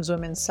sometimes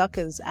women suck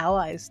as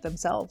allies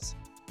themselves,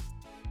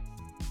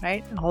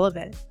 right? All of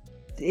it.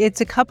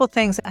 It's a couple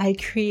things. I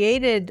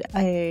created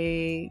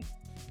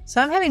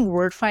so I'm having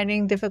word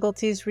finding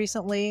difficulties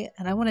recently,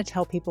 and I want to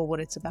tell people what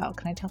it's about.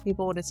 Can I tell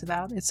people what it's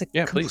about? It's a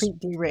complete please.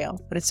 derail,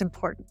 but it's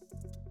important.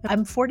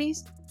 I'm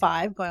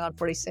 45, going on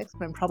 46,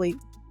 but I'm probably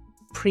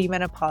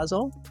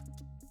premenopausal.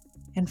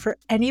 And for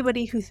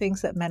anybody who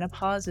thinks that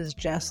menopause is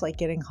just like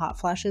getting hot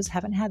flashes,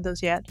 haven't had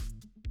those yet,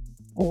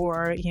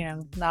 or,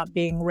 not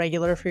being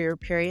regular for your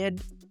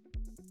period,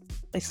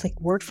 it's like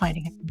word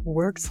finding and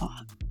word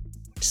fog.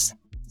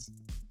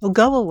 Will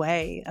go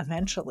away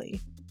eventually.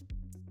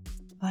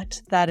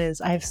 But that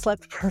is, I've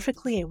slept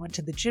perfectly. I went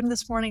to the gym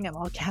this morning. I'm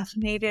all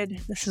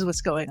caffeinated. This is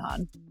what's going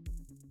on.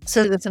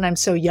 So and I'm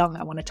so young,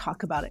 I want to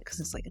talk about it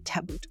because it's like a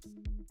taboo.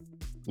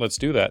 Let's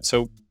do that.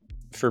 So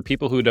for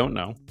people who don't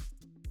know,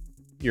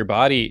 your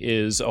body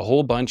is a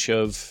whole bunch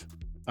of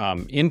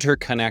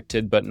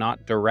interconnected but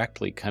not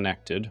directly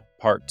connected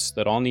parts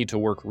that all need to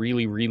work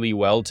really, really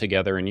well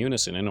together in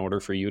unison in order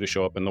for you to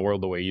show up in the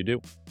world the way you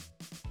do.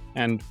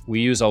 And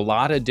we use a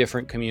lot of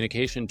different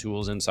communication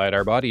tools inside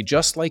our body,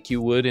 just like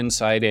you would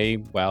inside a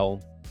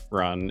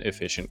well-run,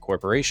 efficient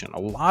corporation.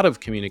 A lot of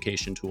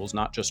communication tools,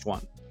 not just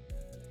one.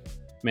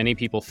 Many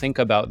people think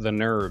about the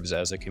nerves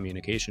as a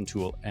communication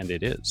tool, and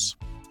it is.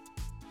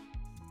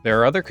 There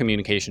are other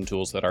communication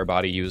tools that our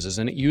body uses,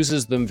 and it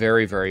uses them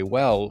very, very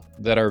well,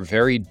 that are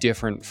very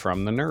different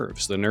from the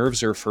nerves. The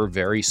nerves are for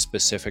very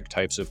specific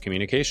types of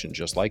communication.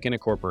 Just like in a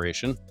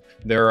corporation,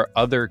 there are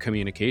other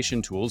communication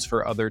tools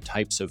for other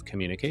types of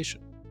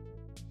communication.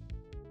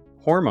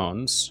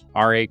 Hormones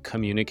are a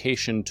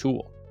communication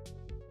tool.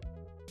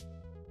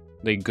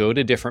 They go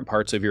to different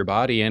parts of your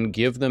body and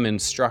give them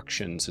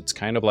instructions. It's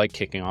kind of like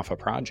kicking off a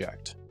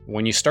project.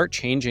 When you start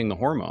changing the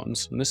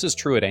hormones, and this is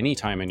true at any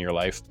time in your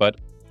life, but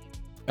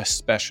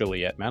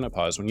especially at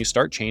menopause, when you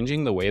start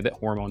changing the way that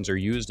hormones are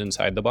used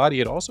inside the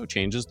body, it also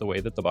changes the way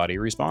that the body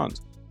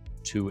responds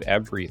to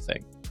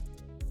everything.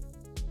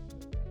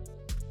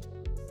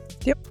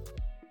 Yep.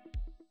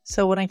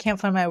 So when I can't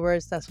find my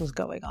words, that's what's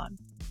going on.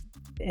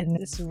 And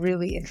this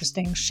really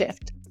interesting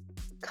shift.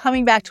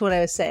 Coming back to what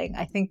I was saying,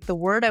 I think the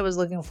word I was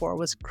looking for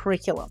was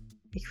curriculum.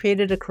 I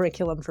created a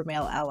curriculum for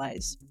male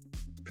allies,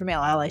 for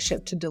male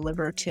allyship to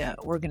deliver to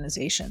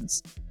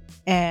organizations.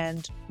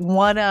 And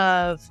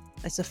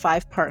it's a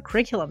 5-part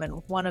curriculum,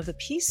 and one of the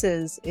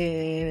pieces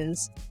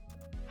is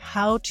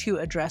how to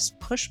address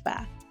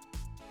pushback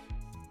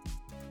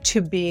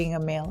to being a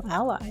male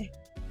ally,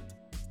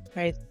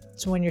 right?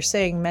 So when you're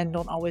saying men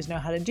don't always know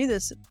how to do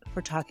this,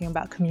 we're talking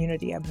about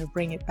community. I'm going to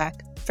bring it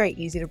back. Very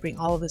easy to bring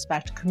all of this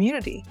back to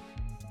community.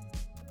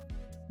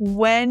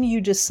 When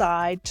you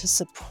decide to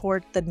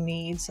support the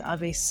needs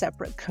of a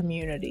separate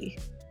community,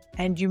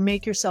 and you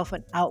make yourself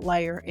an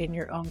outlier in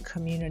your own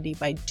community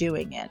by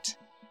doing it,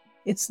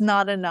 it's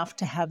not enough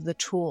to have the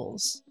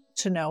tools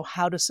to know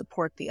how to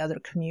support the other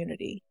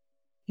community.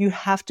 You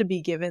have to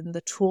be given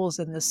the tools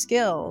and the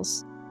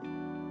skills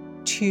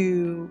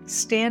to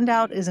stand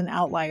out as an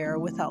outlier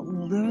without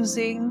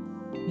losing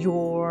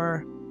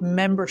your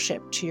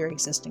membership to your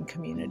existing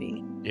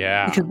community.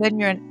 Yeah. Because then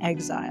you're in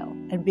exile,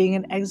 and being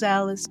in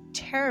exile is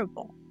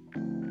terrible.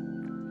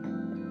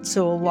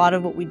 So a lot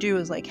of what we do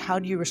is like, how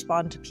do you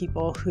respond to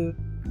people who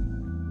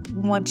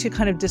want to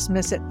kind of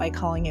dismiss it by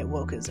calling it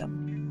wokeism,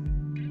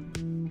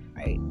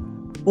 right?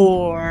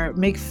 Or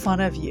make fun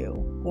of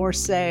you, or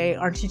say,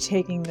 aren't you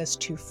taking this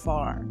too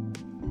far?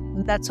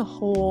 That's a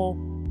whole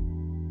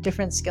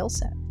different skill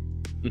set.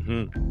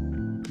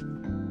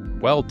 Mm-hmm.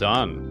 Well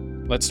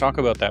done. Let's talk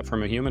about that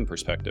from a human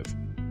perspective.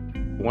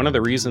 One of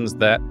the reasons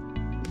that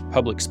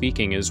public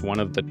speaking is one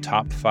of the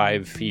top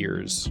 5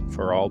 fears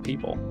for all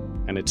people,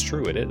 and it's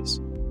true, it is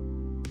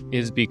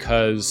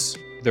because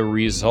the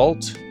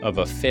result of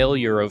a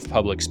failure of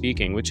public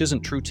speaking, which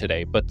isn't true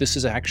today, but this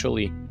is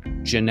actually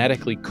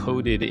genetically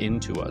coded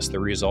into us. The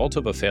result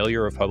of a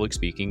failure of public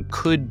speaking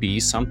could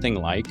be something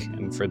like,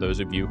 and for those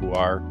of you who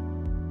are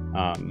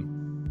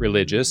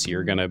religious,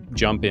 you're going to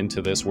jump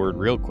into this word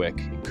real quick.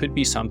 It could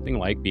be something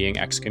like being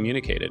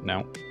excommunicated.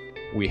 Now,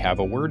 we have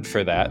a word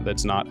for that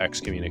that's not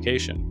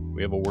excommunication.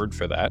 We have a word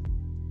for that.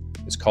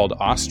 It's called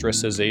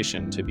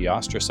ostracization, to be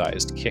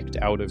ostracized, kicked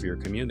out of your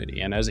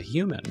community. And as a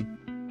human,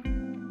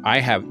 I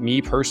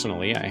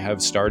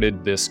have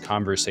started this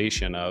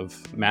conversation of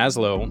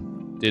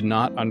Maslow did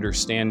not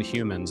understand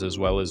humans as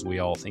well as we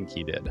all think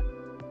he did.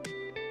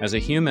 As a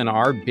human,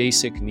 our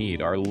basic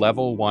need, our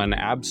level 1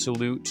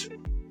 absolute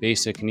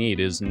basic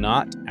need is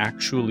not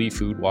actually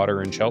food,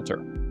 water, and shelter.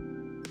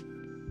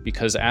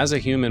 Because as a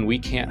human, we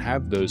can't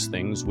have those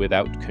things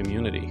without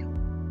community.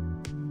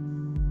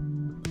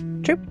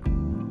 True.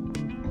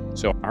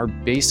 So our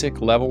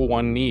basic level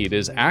 1 need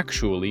is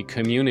actually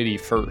community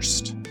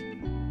first,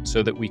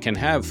 so that we can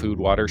have food,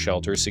 water,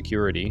 shelter,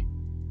 security.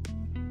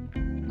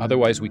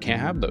 Otherwise, we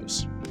can't have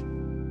those.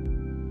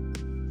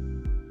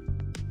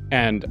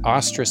 And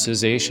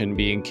ostracization,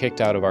 being kicked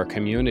out of our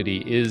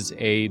community, is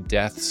a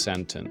death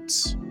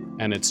sentence.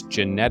 And it's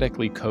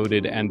genetically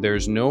coded, and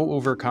there's no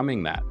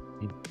overcoming that.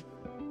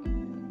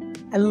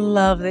 I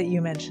love that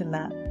you mentioned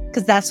that,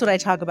 because that's what I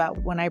talk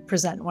about when I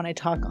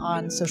talk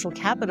on social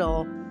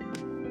capital.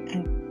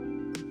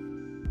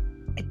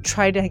 I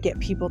try to get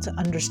people to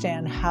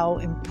understand how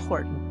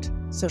important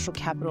social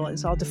capital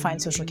is. I'll define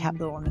social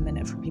capital in a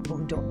minute for people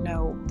who don't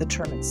know the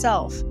term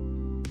itself.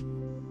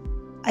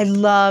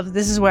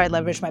 This is where I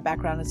leverage my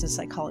background as a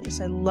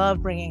psychologist. I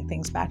love bringing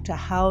things back to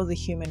how the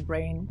human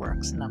brain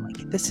works. And I'm like,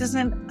 this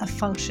isn't a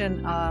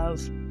function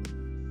of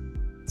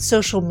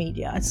social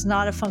media. It's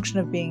not a function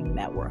of being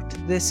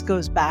networked. This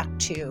goes back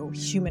to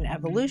human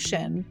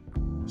evolution.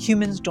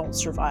 Humans don't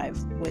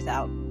survive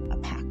without a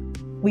pack.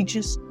 We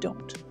just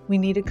don't. We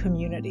need a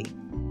community.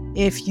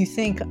 If you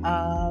think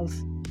of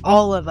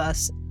all of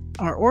us,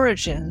 our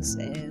origins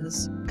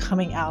is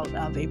coming out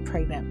of a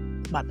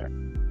pregnant mother.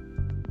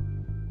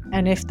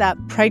 And if that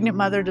pregnant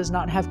mother does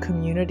not have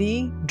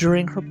community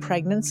during her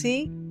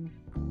pregnancy,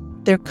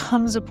 there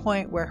comes a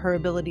point where her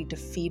ability to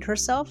feed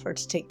herself or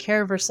to take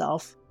care of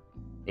herself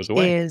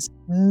is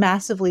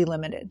massively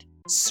limited.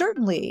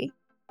 Certainly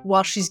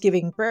while she's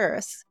giving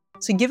birth.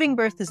 So giving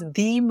birth is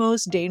the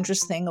most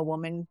dangerous thing a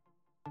woman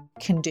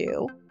can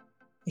do,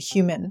 a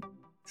human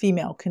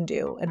female can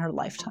do in her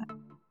lifetime.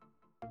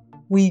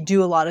 We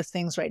do a lot of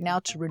things right now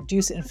to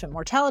reduce infant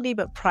mortality,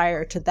 but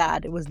prior to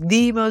that, it was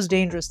the most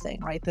dangerous thing,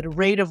 right? The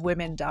rate of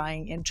women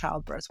dying in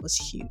childbirth was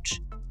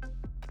huge.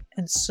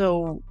 And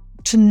so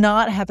to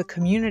not have a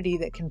community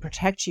that can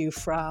protect you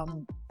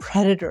from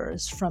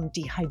predators, from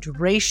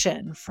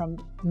dehydration, from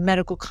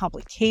medical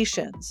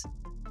complications,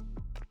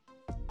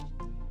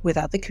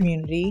 without the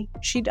community,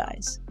 she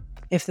dies.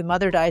 If the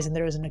mother dies and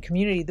there isn't a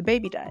community, the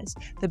baby dies.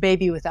 The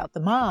baby without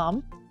the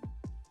mom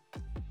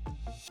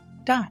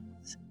dies.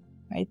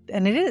 Right?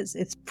 And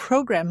it's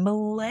programmed.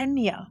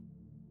 Millennia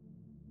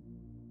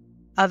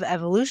of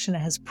evolution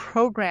has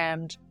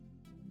programmed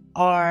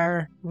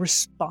our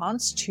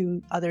response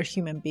to other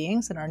human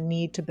beings and our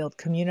need to build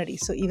community.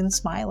 So even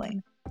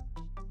smiling.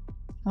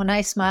 When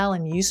I smile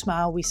and you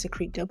smile, we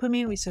secrete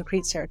dopamine, we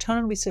secrete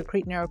serotonin, we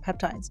secrete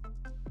neuropeptides.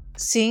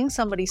 Seeing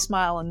somebody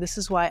smile, and this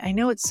is why I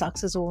know it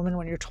sucks as a woman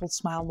when you're told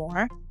smile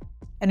more.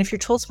 And if you're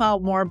told smile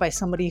more by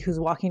somebody who's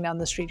walking down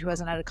the street who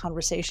hasn't had a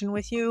conversation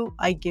with you,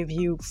 I give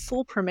you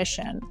full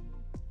permission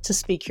to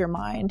speak your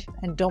mind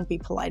and don't be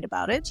polite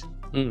about it.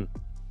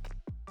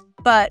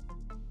 But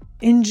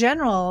in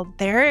general,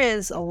 there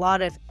is a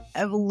lot of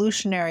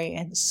evolutionary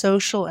and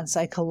social and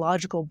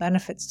psychological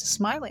benefits to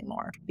smiling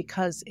more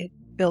because it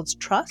builds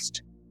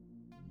trust.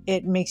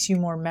 It makes you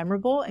more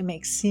memorable. It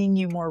makes seeing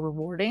you more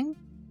rewarding.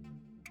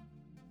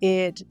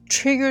 It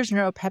triggers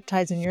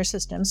neuropeptides in your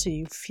system so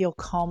you feel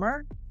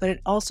calmer, but it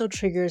also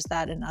triggers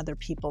that in other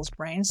people's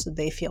brains so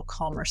they feel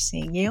calmer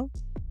seeing you.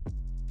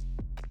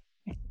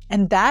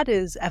 And that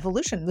is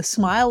evolution. The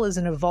smile is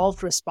an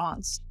evolved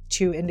response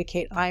to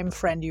indicate, I'm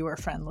friend, you are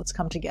friend, let's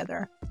come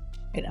together.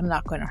 And I'm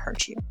not going to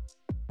hurt you.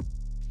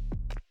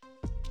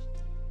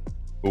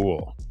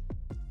 Cool.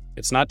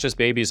 It's not just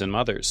babies and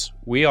mothers.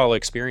 We all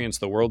experience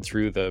the world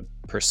through the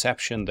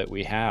perception that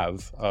we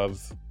have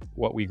of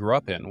what we grew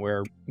up in,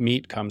 where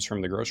meat comes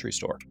from the grocery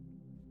store.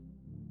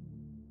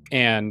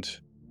 And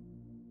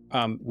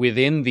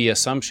within the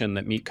assumption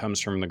that meat comes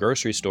from the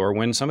grocery store,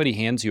 when somebody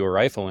hands you a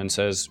rifle and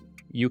says,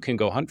 you can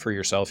go hunt for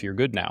yourself, you're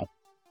good now,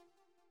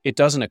 it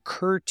doesn't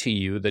occur to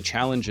you the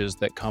challenges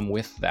that come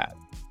with that.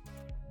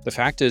 The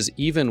fact is,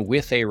 even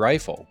with a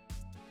rifle,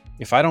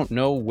 if I don't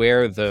know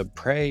where the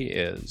prey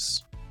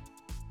is,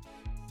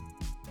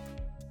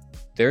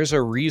 there's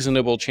a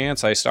reasonable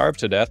chance I starve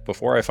to death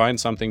before I find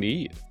something to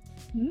eat.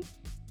 Mm-hmm.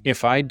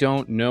 If I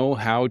don't know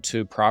how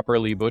to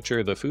properly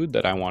butcher the food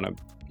that I want to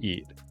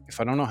eat, if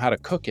I don't know how to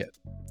cook it,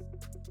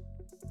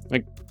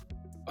 like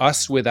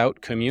us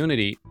without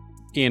community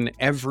in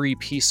every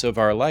piece of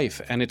our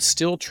life, and it's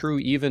still true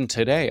even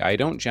today. I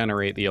don't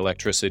generate the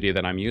electricity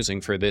that I'm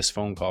using for this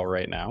phone call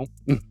right now.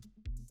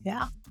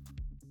 Yeah.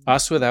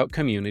 Us without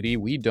community,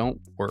 we don't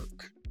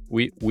work.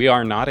 We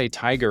are not a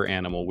tiger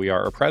animal. We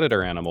are a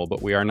predator animal,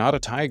 but we are not a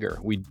tiger.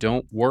 We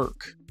don't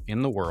work.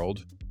 in the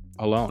world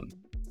alone.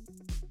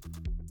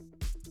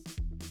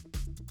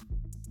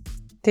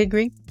 I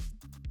agree.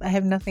 I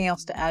have nothing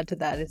else to add to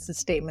that. It's a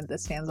statement that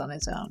stands on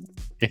its own.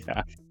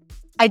 Yeah.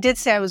 I did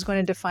say I was going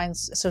to define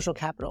social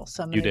capital,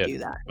 so I'm going to do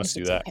that. Let's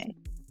do that. Okay.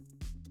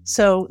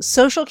 So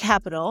social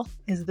capital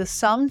is the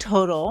sum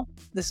total,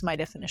 this is my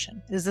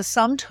definition, is the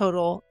sum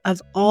total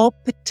of all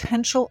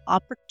potential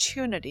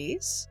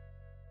opportunities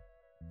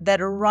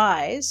that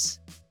arise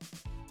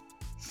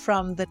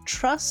from the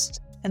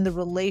trust and the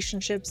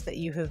relationships that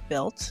you have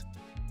built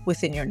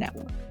within your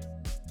network.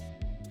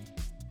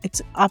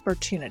 It's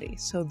opportunity.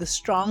 So the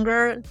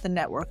stronger the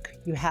network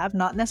you have,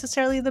 not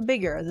necessarily the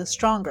bigger, the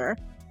stronger,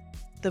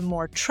 the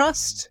more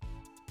trust,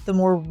 the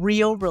more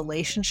real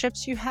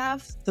relationships you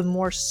have, the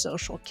more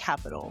social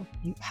capital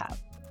you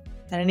have.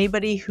 And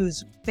anybody who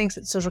thinks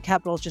that social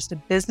capital is just a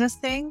business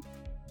thing,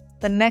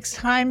 the next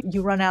time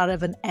you run out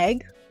of an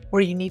egg or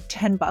you need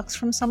 $10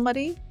 from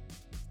somebody,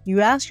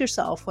 you ask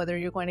yourself whether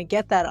you're going to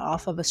get that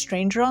off of a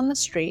stranger on the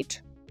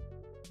street,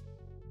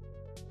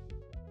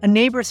 a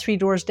neighbor 3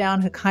 doors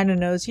down who kind of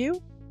knows you,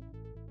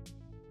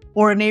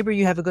 or a neighbor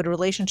you have a good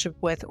relationship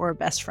with, or a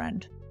best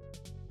friend.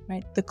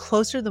 Right? The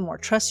closer, the more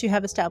trust you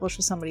have established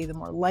with somebody, the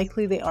more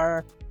likely they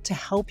are to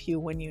help you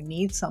when you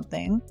need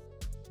something,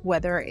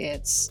 whether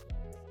it's,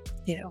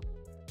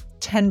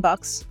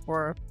 $10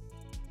 or,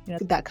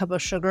 that cup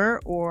of sugar,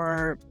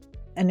 or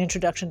an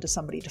introduction to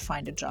somebody to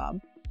find a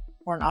job,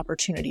 or an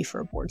opportunity for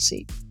a board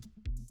seat,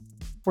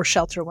 or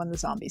shelter when the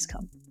zombies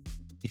come.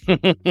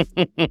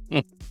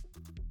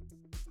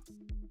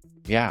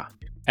 Yeah.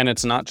 And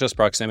it's not just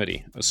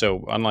proximity.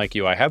 So unlike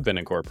you, I have been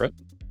in corporate.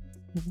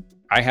 Mm-hmm.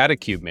 I had a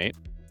cube mate.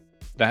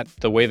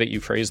 The way that you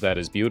phrase that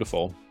is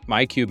beautiful.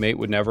 My cube mate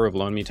would never have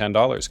loaned me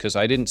 $10 because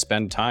I didn't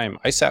spend time.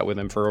 I sat with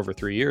him for over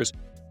 3 years.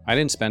 I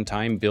didn't spend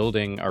time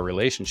building a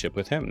relationship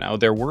with him. Now,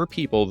 there were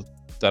people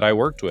that I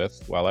worked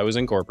with while I was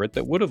in corporate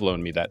that would have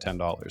loaned me that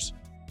 $10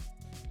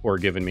 or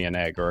given me an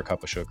egg or a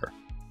cup of sugar.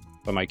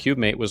 But my cube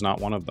mate was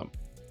not one of them.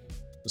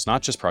 It's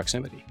not just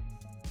proximity.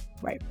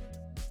 Right.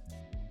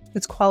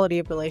 It's quality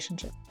of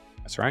relationship.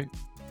 That's right.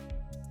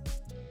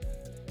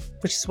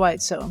 Which is why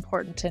it's so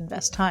important to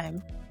invest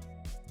time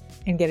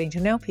in getting to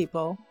know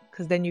people,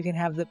 because then you can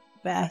have the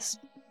best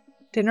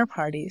dinner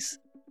parties.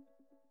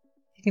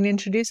 You can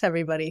introduce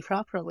everybody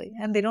properly,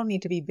 and they don't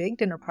need to be big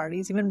dinner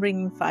parties. Even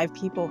bringing 5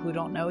 people who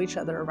don't know each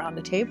other around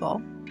a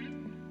table.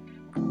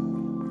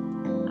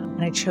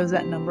 And I chose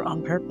that number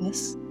on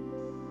purpose.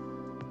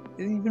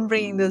 Even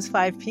bringing those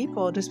 5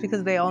 people, just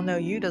because they all know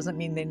you doesn't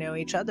mean they know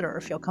each other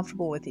or feel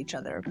comfortable with each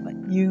other. But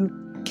you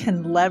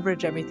can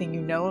leverage everything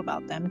you know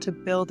about them to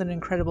build an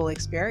incredible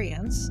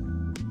experience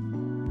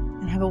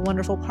and have a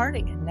wonderful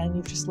party. And then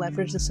you've just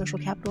leveraged the social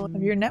capital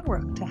of your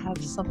network to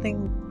have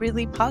something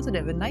really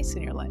positive and nice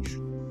in your life.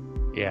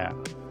 Yeah.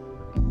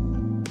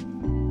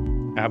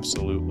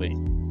 Absolutely.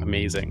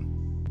 Amazing.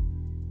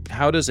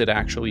 How does it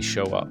actually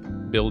show up,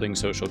 building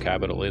social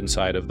capital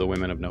inside of the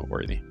Women of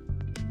Noteworthy?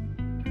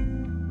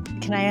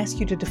 Can I ask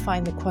you to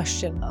define the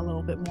question a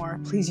little bit more?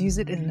 Please use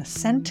it in a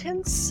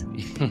sentence.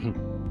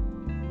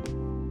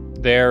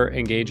 They're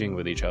engaging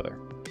with each other.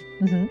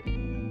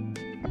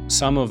 Mm-hmm.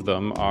 Some of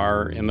them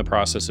are in the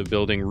process of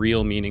building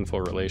real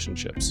meaningful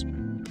relationships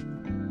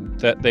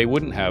that they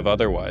wouldn't have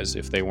otherwise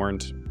if they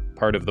weren't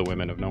part of the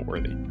Women of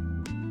Noteworthy.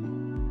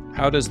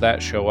 How does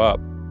that show up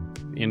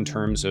in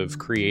terms of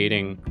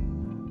creating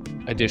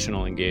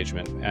additional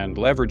engagement and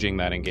leveraging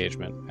that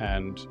engagement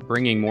and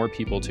bringing more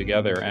people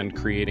together and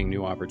creating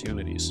new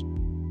opportunities?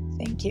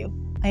 Thank you.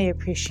 I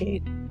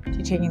appreciate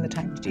you taking the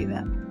time to do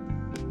that.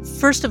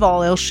 First of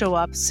all, it'll show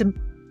up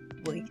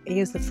simply,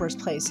 is the first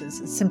place,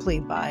 is simply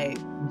by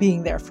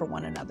being there for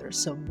one another.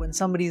 So when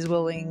somebody's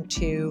willing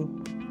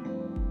to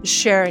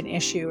share an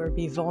issue or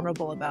be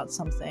vulnerable about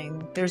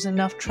something, there's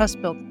enough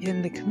trust built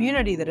in the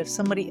community that if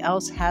somebody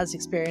else has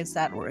experienced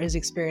that or is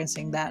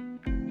experiencing that,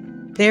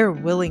 they're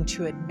willing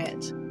to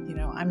admit,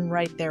 I'm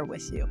right there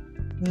with you.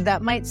 And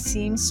that might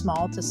seem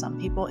small to some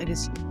people. It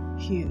is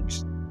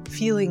huge.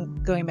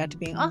 Going back to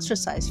being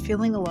ostracized,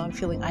 feeling alone,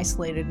 feeling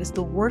isolated is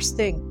the worst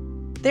thing.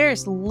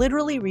 There's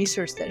literally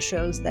research that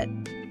shows that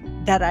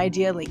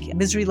idea, like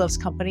misery loves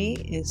company,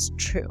 is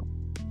true.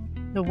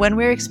 When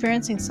we're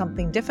experiencing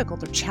something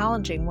difficult or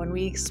challenging, when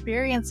we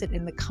experience it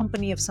in the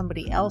company of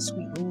somebody else,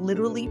 we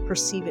literally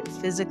perceive it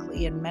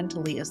physically and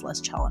mentally as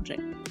less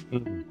challenging.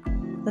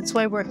 Mm-hmm. That's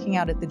why working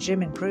out at the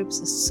gym in groups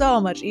is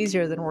so much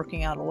easier than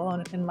working out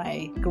alone in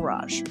my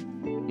garage.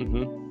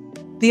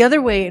 Mm-hmm. The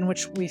other way in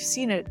which we've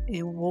seen it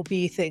will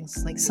be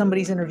things like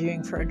somebody's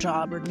interviewing for a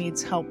job or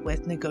needs help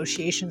with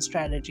negotiation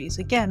strategies.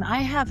 Again,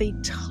 I have a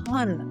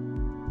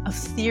ton of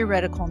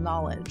theoretical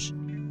knowledge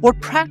or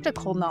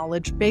practical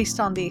knowledge based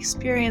on the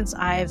experience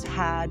I've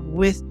had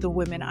with the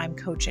women I'm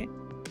coaching.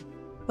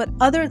 But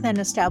other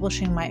than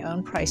establishing my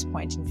own price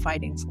point and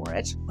fighting for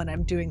it, when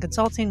I'm doing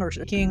consulting or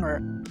speaking,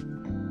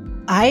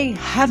 I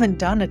haven't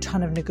done a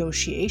ton of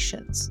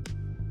negotiations.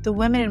 The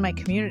women in my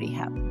community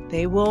have.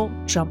 They will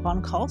jump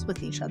on calls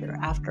with each other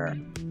after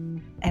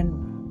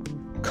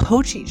and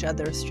coach each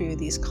other through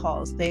these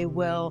calls.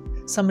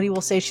 Somebody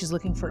will say she's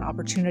looking for an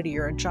opportunity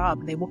or a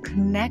job. They will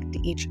connect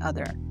each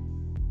other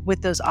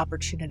with those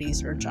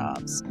opportunities or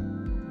jobs.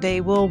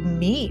 They will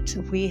meet.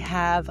 We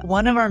have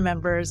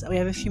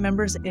a few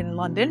members in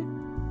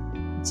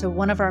London. So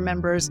one of our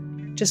members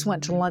just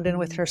went to London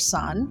with her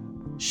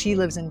son. She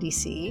lives in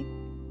DC,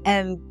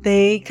 and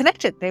they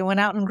connected. They went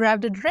out and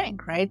grabbed a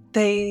drink, right?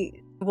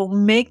 They will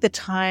make the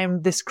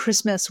time. This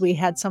Christmas, we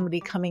had somebody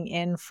coming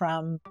in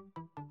from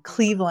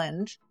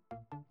Cleveland,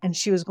 and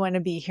she was going to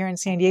be here in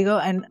San Diego.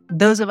 And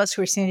those of us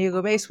who are San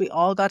Diego based, we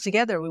all got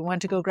together. We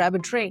went to go grab a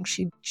drink.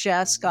 She'd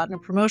just gotten a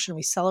promotion.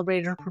 We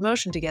celebrated her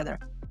promotion together.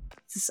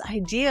 It's this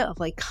idea of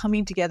like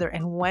coming together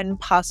and when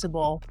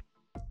possible,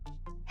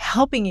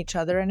 helping each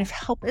other. And if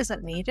help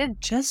isn't needed,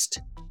 just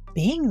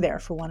being there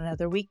for one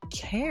another. We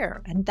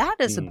care. And that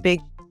is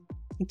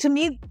to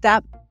me,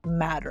 that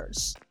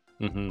matters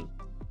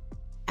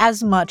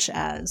as much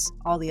as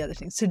all the other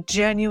things. To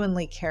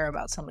genuinely care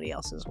about somebody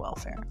else's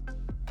welfare.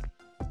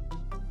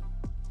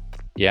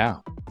 Yeah,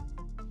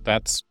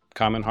 that's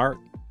common heart.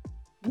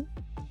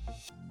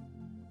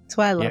 That's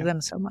why I love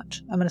them so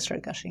much. I'm going to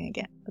start gushing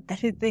again. But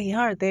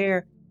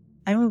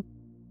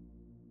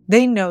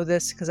they know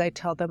this because I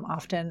tell them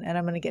often, and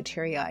I'm going to get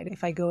teary-eyed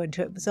if I go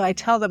into it. So I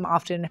tell them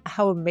often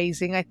how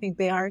amazing I think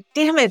they are.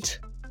 Damn it!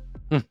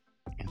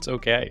 It's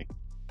okay.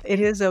 It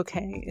is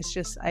okay. It's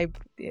just, we'll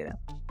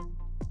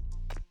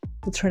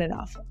turn it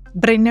off.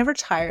 But I never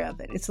tire of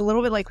it. It's a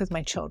little bit like with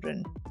my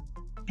children.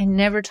 I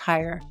never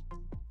tire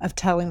of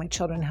telling my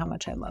children how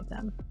much I love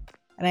them.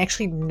 And I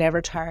actually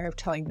never tire of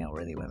telling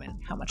noteworthy women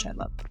how much I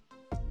love them.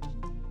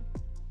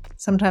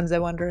 Sometimes I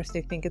wonder if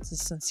they think it's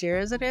as sincere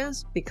as it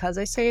is because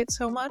I say it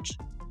so much.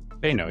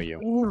 They know you.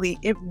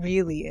 It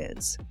really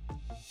is.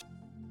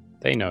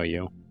 They know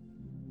you.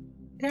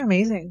 They're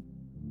amazing.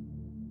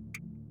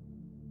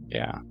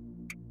 Yeah.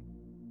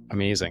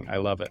 Amazing. I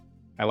love it.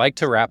 I like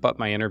to wrap up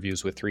my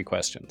interviews with 3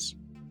 questions.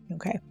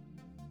 Okay.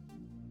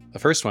 The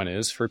first one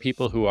is, for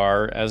people who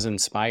are as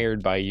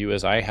inspired by you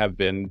as I have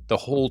been the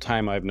whole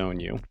time I've known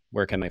you,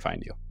 where can they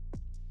find you?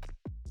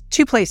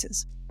 2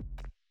 places.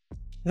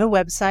 The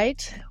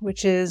website,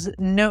 which is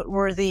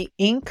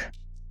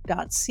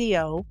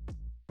noteworthyinc.co,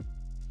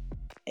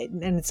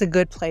 and it's a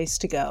good place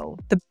to go.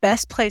 The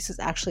best place is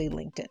actually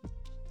LinkedIn.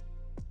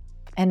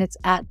 And it's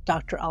at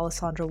Dr.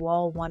 Alessandra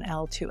Wall,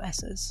 1L, 2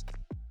 S's.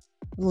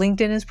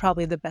 LinkedIn is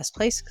probably the best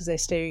place because I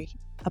stay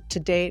up to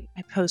date.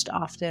 I post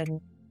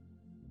often.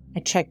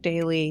 I check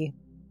daily.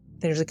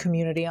 There's a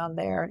community on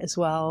there as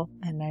well,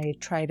 and I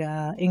try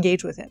to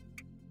engage with it.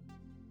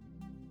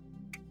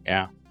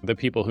 Yeah. The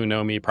people who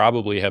know me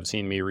probably have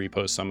seen me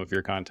repost some of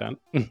your content.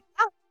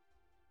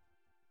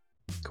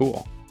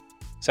 Cool.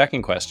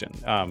 Second question.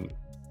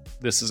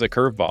 This is a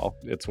curveball.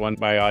 It's one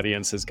my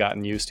audience has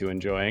gotten used to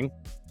enjoying.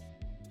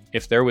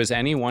 If there was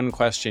any one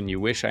question you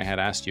wish I had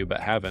asked you but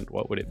haven't,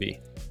 what would it be?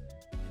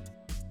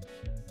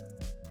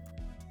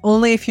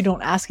 Only if you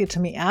don't ask it to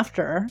me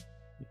after.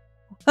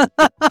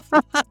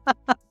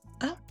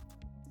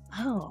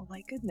 Oh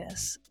my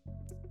goodness.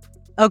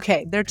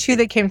 Okay, there are 2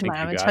 that came to mind.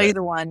 I'm going to tell you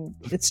the one.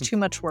 It's too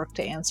much work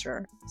to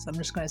answer, so I'm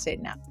just going to say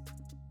it now.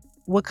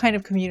 What kind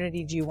of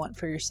community do you want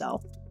for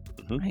yourself?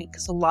 Right?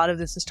 Because a lot of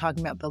this is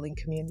talking about building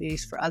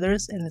communities for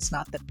others, and it's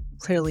not that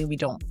clearly we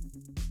don't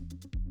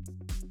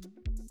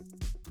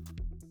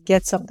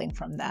get something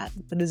from that,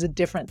 but is it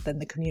different than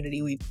the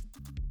community we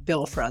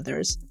build for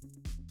others?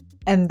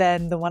 And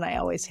then the one I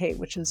always hate,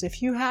 which is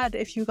if you got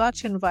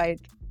to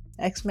invite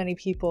X many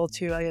people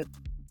to a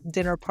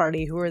dinner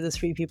party, who are the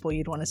 3 people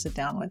you'd want to sit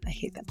down with? I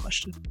hate that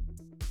question.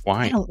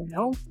 Why? I don't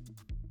know.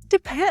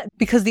 Depends.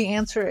 Because the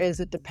answer is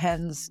it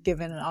depends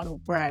given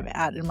on where I'm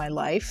at in my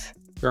life.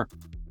 Sure.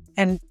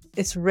 And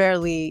it's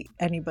rarely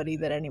anybody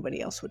that anybody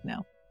else would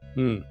know.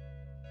 I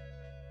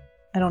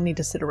don't need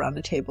to sit around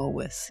a table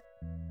with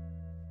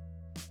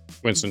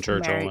Winston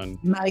Churchill and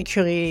Marie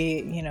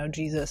Curie,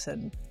 Jesus,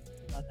 and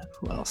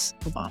who else?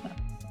 Obama.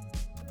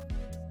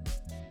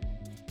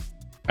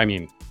 I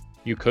mean,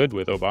 you could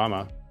with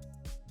Obama.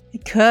 I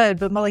could,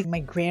 but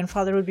my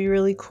grandfather would be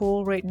really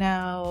cool right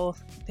now.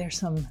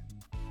 There's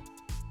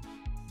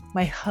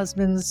my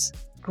husband's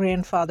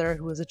grandfather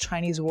who was a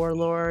Chinese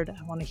warlord.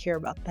 I want to hear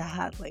about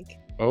that.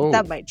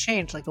 That might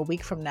change. A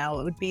week from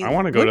now, it would be. I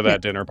want to go to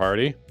that dinner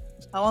party.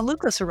 I want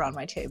Lucas around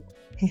my table.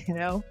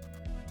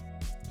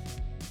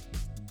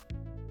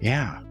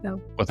 Yeah. No.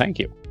 Well, thank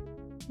you.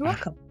 You're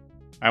welcome.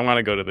 I want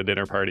to go to the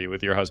dinner party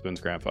with your husband's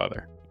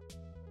grandfather.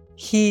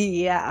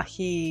 He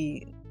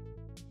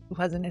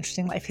has an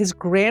interesting life. His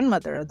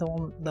grandmother,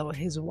 though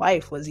his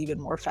wife, was even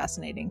more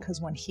fascinating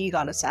because when he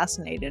got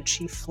assassinated,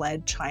 she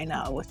fled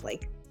China with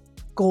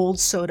gold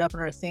sewed up in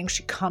her thing.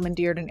 She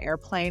commandeered an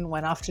airplane,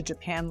 went off to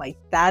Japan.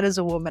 That is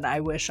a woman I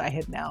wish I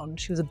had known.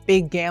 She was a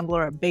big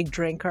gambler, a big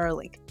drinker.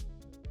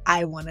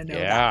 I want to know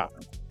that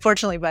woman.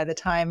 Fortunately, by the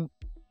time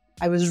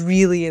I was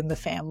really in the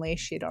family,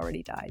 she had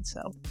already died.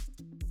 So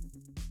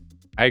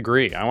I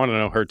agree. I want to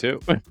know her too.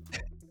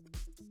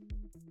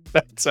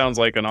 That sounds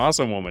like an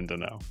awesome woman to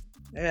know.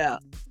 Yeah.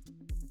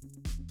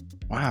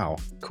 Wow.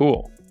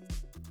 Cool.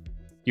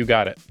 You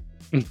got it.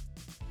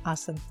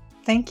 Awesome.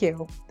 Thank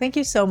you. Thank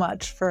you so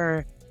much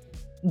for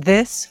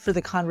this, for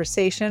the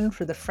conversation,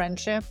 for the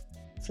friendship,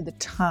 for the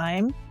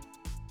time,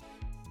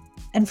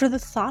 and for the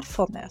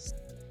thoughtfulness.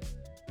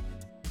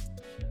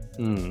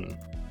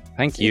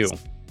 Thank you.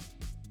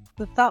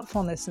 The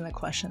thoughtfulness in the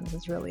questions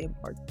is really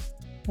important.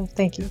 Well,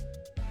 thank you.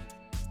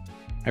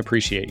 I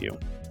appreciate you.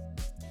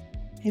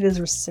 It is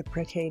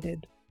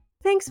reciprocated.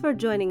 Thanks for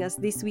joining us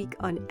this week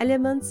on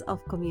Elements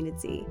of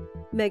Community.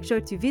 Make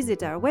sure to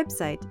visit our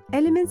website,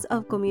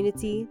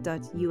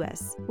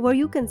 elementsofcommunity.us, where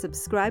you can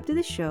subscribe to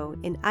the show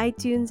in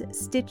iTunes,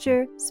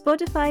 Stitcher,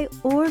 Spotify,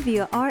 or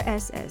via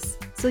RSS,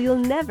 so you'll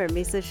never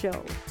miss a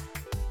show.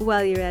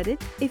 While you're at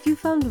it, if you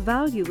found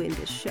value in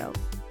this show,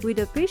 we'd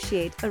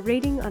appreciate a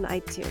rating on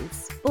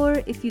iTunes,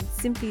 or if you'd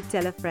simply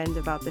tell a friend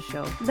about the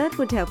show, that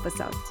would help us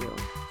out too.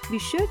 Be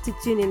sure to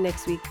tune in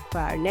next week for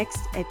our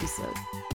next episode.